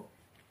পেয়ে যাব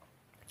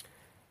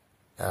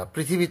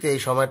পৃথিবীতে এই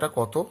সময়টা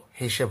কত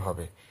হিসেব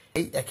হবে।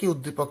 এই একই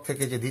উদ্দীপক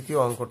থেকে যে দ্বিতীয়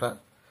অঙ্কটা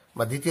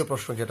বা দ্বিতীয়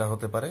প্রশ্ন যেটা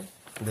হতে পারে,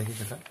 দেখি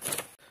সেটা।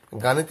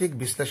 গাণিতিক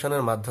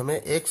বিশ্লেষণের মাধ্যমে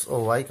এক্স ও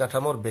ওয়াই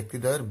কাঠামোর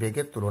ব্যক্তিদ্বয়ের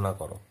বেগের তুলনা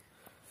করো।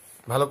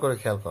 ভালো করে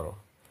খেয়াল করো,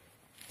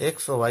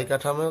 এক্স ও ওয়াই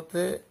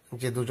কাঠামোতে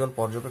যে দুজন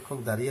পর্যবেক্ষক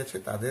দাঁড়িয়ে আছে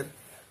তাদের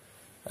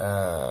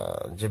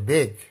যে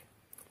বেগ,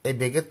 এই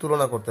বেগের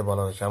তুলনা করতে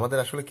বলা হয়েছে। আমাদের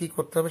আসলে কি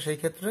করতে হবে সেই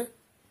ক্ষেত্রে?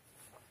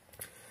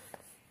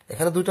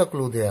 এখানে দুইটা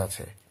ক্লু দেয়া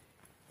আছে।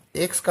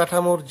 এক্স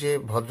কাঠামোর যে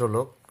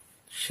ভদ্রলোক,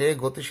 সে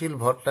গতিশীল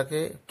ভরটাকে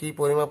কি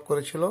পরিমাপ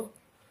করেছিল?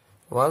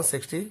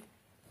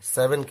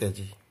 167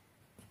 কেজি।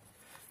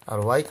 আর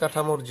ওয়াই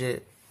কাঠামোর যে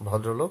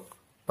ভদ্রলোক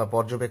বা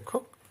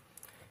পর্যবেক্ষক,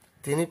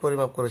 তিনি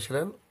পরিমাপ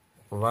করেছিলেন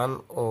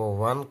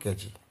 101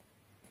 কেজি।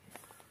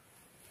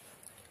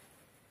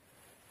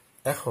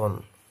 এখন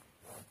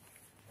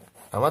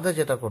আমাদের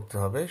যেটা করতে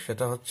হবে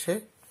সেটা হচ্ছে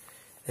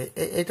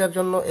এইটার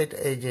জন্য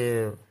এই যে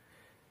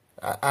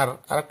আর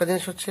একটা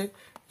জিনিস হচ্ছে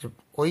যে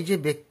ওই যে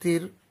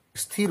ব্যক্তির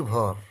স্থির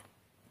ভর,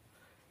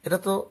 এটা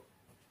তো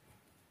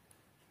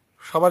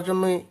সবার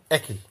জন্যই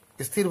একই।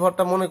 স্থির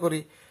ভরটা মনে করি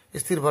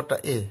স্থির ভরটা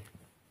এ,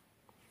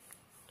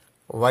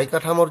 ওয়াই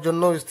কাঠামোর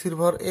জন্য স্থির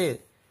ভর এ,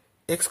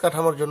 এক্স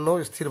কাঠামোর জন্য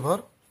স্থির ভর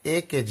এ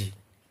কেজি।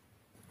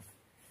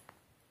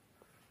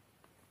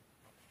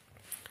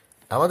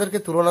 আমাদেরকে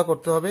তুলনা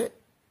করতে হবে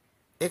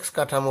এক্স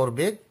কাঠামোর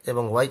বেগ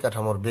এবং ওয়াই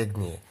কাঠামোর বেগ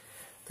নিয়ে।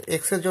 তো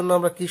এক্স এর জন্য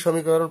আমরা কি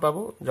সমীকরণ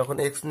পাবো? যখন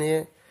এক্স নিয়ে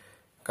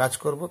কাজ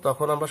করব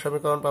তখন আমরা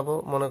সমীকরণ পাবো,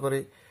 মনে করি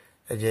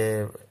যে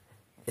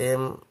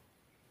M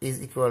is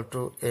equal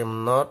to am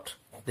not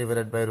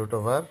divided by root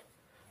over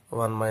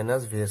 1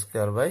 minus V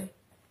square by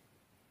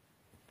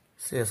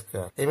C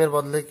square. M এর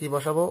বদলে কি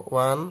বসাবো?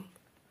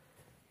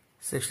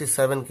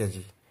 167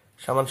 কেজি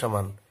সমান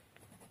সমান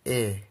এ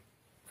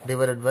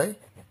divided by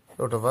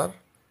root over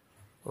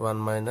 1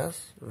 minus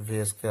V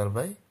square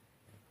by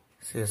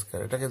C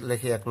square. এটাকে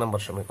লিখি 1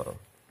 নম্বর সমীকরণ।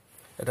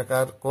 এটা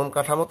কোন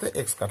কাঠামোতে?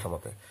 এক্স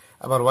কাঠামোতে।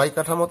 আবার ওয়াই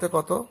কাঠামোতে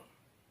কত?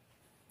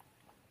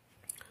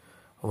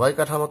 ওয়াই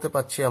কাঠামোতে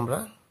পাচ্ছি আমরা,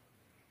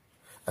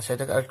 আচ্ছা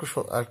এটাকে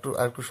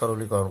আরেকটু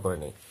সরলীকরণ করে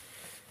নেই।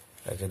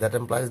 আচ্ছা, that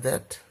implies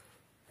that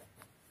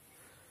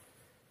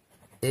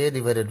a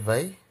divided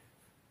by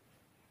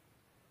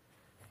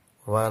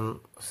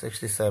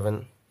 167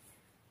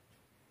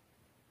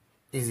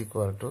 is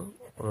equal to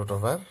root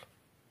over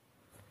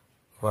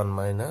 1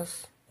 minus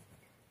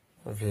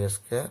V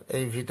square.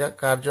 এই ভিটা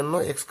কার জন্য?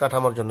 এক্স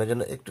কাঠামোর জন্য।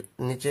 জন্য একটু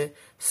নিচে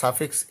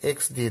সাফিক্স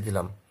এক্স দিয়ে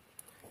দিলাম,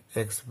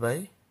 x by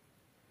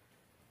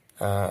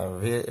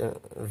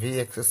V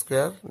x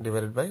square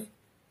divided by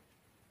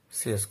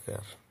C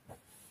square.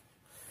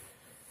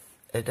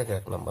 এইটাকে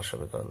 1 নম্বর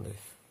সমীকরণ দিই।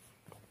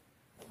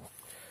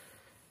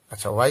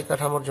 আচ্ছা, ওয়াই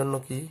কাঠামোর জন্য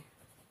কি?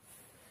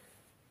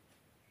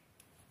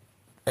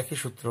 একই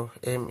সূত্র,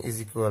 M is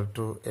equal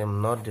to am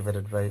not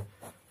divided by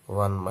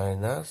 1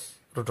 minus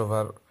root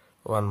over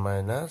 1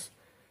 minus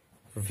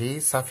V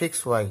suffix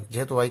Y,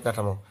 যেহেতু ওয়াই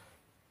কাঠামো,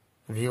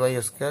 V Y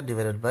square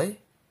divided by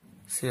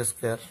C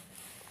square.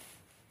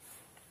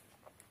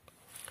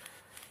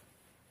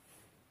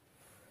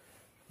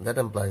 That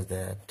implies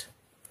that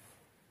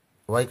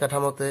Y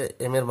কাঠামোতে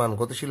এম এর মান,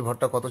 গতিশীল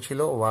ভরটা কত ছিল?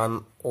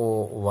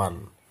 101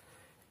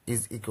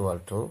 ইজ ইকুয়াল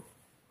টু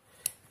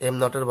এম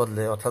নটের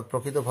বদলে অর্থাৎ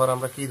প্রকৃত ভর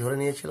আমরা কি ধরে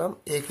নিয়েছিলাম?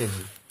 এ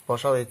কেজি।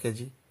 বসাও এ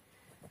KG,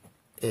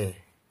 A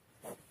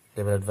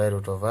divided by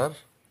root over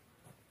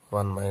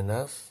 1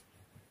 minus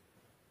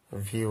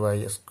V Y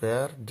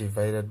square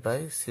divided by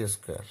C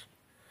square.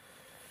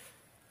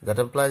 That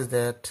implies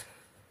that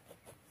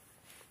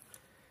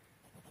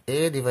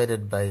a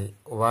divided by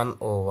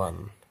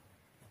 101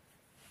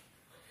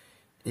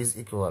 is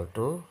equal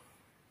to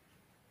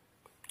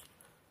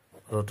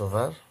root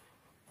over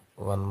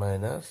 1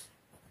 minus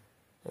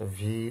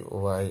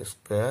vy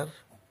square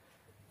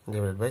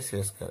divided by c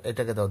square.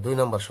 এটাকে দাও 2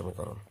 নম্বর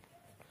সমীকরণ।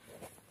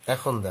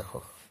 এখন দেখো,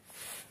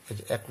 এই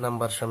যে 1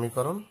 নম্বর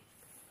সমীকরণ,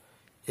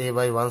 a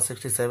by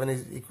 167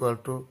 is equal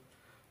to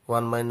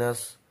 1 minus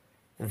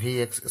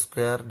vx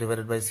square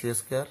divided by c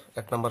square,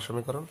 1 নম্বর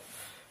সমীকরণ।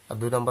 আর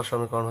 2 নম্বর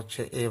সমীকরণ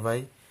হচ্ছে a by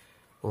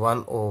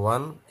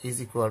 101 is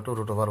equal to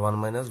 √1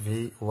 minus V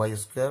Y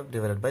square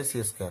divided by C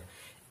square.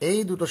 এই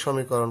দুটো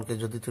সমীকরণকে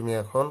যদি তুমি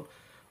এখন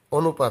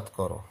অনুপাত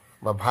করো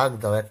বা ভাগ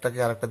দাও, একটাকে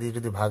আরেকটা দিয়ে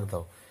যদি ভাগ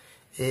দাও,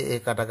 এ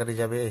কাটাকাটি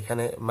যাবে,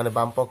 এখানে মানে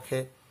বাম পক্ষে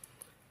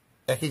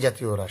একই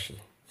জাতীয় রাশি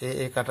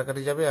এ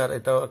কাটাকাটি যাবে, আর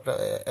এটাও একটা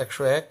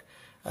 101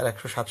 আর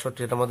 167,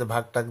 এটার মধ্যে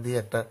ভাগ টাগ দিয়ে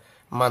একটা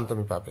মান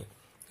তুমি পাবে।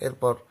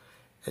 এরপর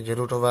এই যে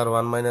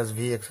 √1 minus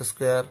V x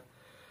square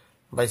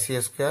by C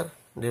square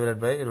divided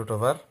by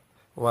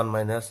 √1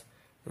 minus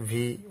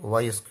V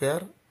Y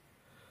square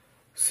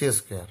C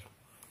square,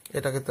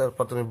 এটাকে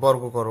তারপর তুমি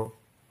বর্গ করো,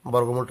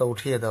 বর্গমূলটা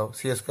উঠিয়ে দাও,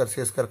 সি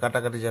স্কোয়ার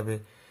কাটাকাটি যাবে।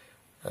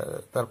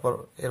 তারপর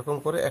এরকম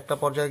করে একটা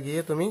পর্যায়ে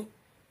গিয়ে তুমি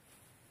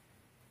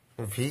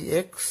ভি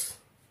এক্স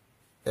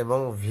এবং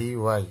ভি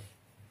ওয়াই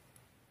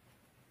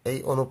এই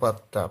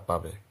অনুপাতটা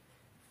পাবে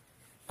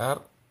আর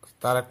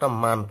তার একটা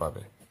মান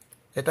পাবে।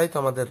 এটাই তো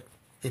আমাদের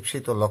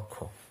ঈপ্সিত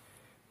লক্ষ্য,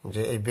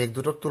 যে এই বেগ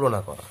দুটোর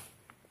তুলনা করা।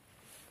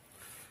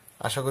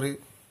 আশা করি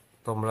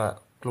তোমরা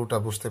ক্লুটা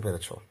বুঝতে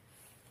পেরেছ।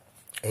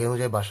 এই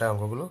অনুযায়ী বাসায়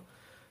অঙ্কগুলো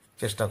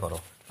চেষ্টা করো।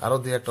 আরও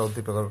দুই একটা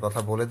উদ্দীপকের কথা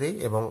বলে দিই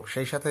এবং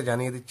সেই সাথে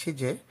জানিয়ে দিচ্ছি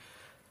যে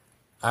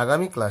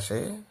আগামী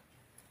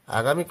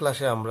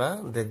ক্লাসে আমরা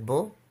দেখব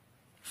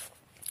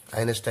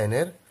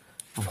আইনস্টাইনের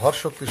ভর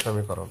শক্তি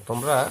সমীকরণ।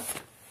 তোমরা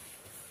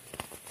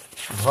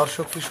ভর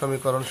শক্তি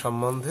সমীকরণ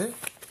সম্বন্ধে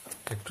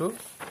একটু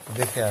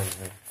দেখে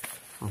আসবে।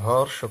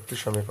 ভর শক্তি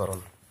সমীকরণ,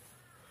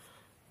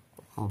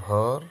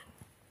 ভর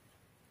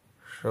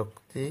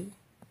শক্তি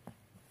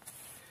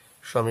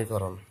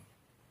সমীকরণ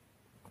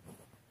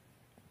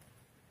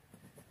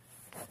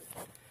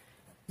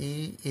E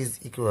is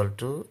equal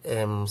to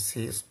M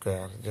C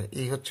square, যে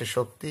ই হচ্ছে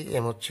শক্তি,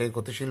 এম হচ্ছে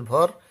গতিশীল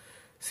ভর,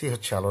 সি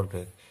হচ্ছে আলোর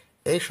বেগ।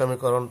 এই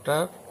সমীকরণটা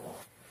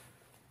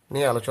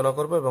নিয়ে আলোচনা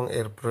করব এবং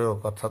এর প্রয়োগ,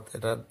 অর্থাৎ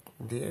এটা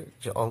দিয়ে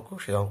যে অঙ্ক,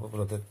 সেই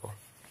অঙ্কগুলো দেখব।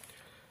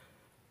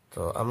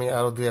 তো আমি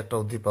আরও দুই একটা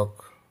উদ্দীপক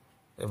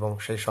এবং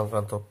সেই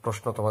সংক্রান্ত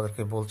প্রশ্ন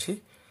তোমাদেরকে বলছি,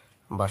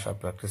 বাসা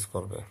প্র্যাকটিস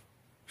করবে।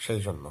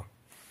 সেই জন্য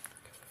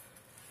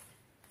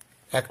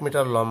 1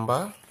 মিটার লম্বা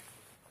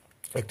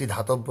একটি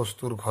ধাতব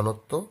বস্তুর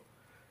ঘনত্ব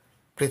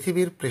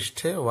পৃথিবীর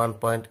পৃষ্ঠে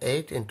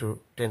 1.8 ×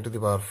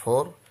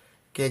 10⁴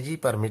 কেজি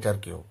পার মিটার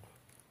কিউব।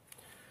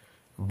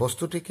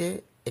 বস্তুটিকে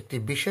একটি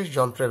বিশেষ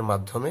যন্ত্রের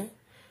মাধ্যমে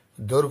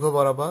দৈর্ঘ্য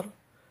বরাবর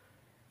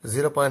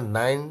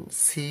 0.9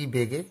 সি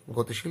বেগে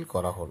গতিশীল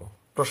করা হলো।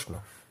 প্রশ্ন: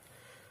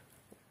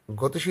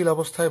 গতিশীল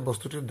অবস্থায়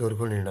বস্তুটির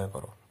দৈর্ঘ্য নির্ণয়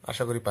করো।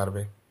 আশা করি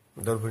পারবে।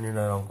 দৈর্ঘ্য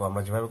নির্ণয়ের অঙ্ক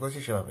আমরা যেভাবে করেছি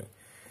সেভাবে।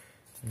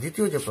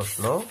 দ্বিতীয় যে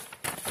প্রশ্ন,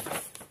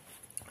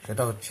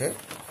 সেটা হচ্ছে,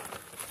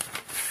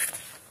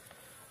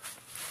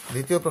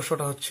 দ্বিতীয়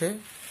প্রশ্নটা হচ্ছে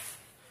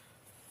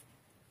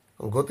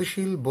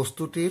গতিশীল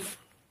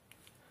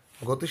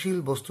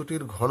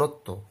বস্তুটির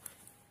ঘনত্ব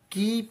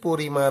কি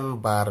পরিমাণ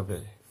বাড়বে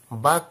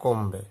বা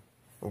কমবে,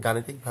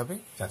 গাণিতিকভাবে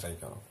যাচাই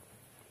করো।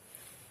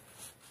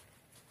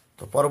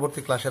 তো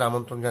পরবর্তী ক্লাসের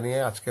আমন্ত্রণ জানিয়ে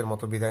আজকের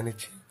মতো বিদায়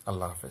নিচ্ছি।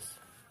 আল্লাহ হাফেজ।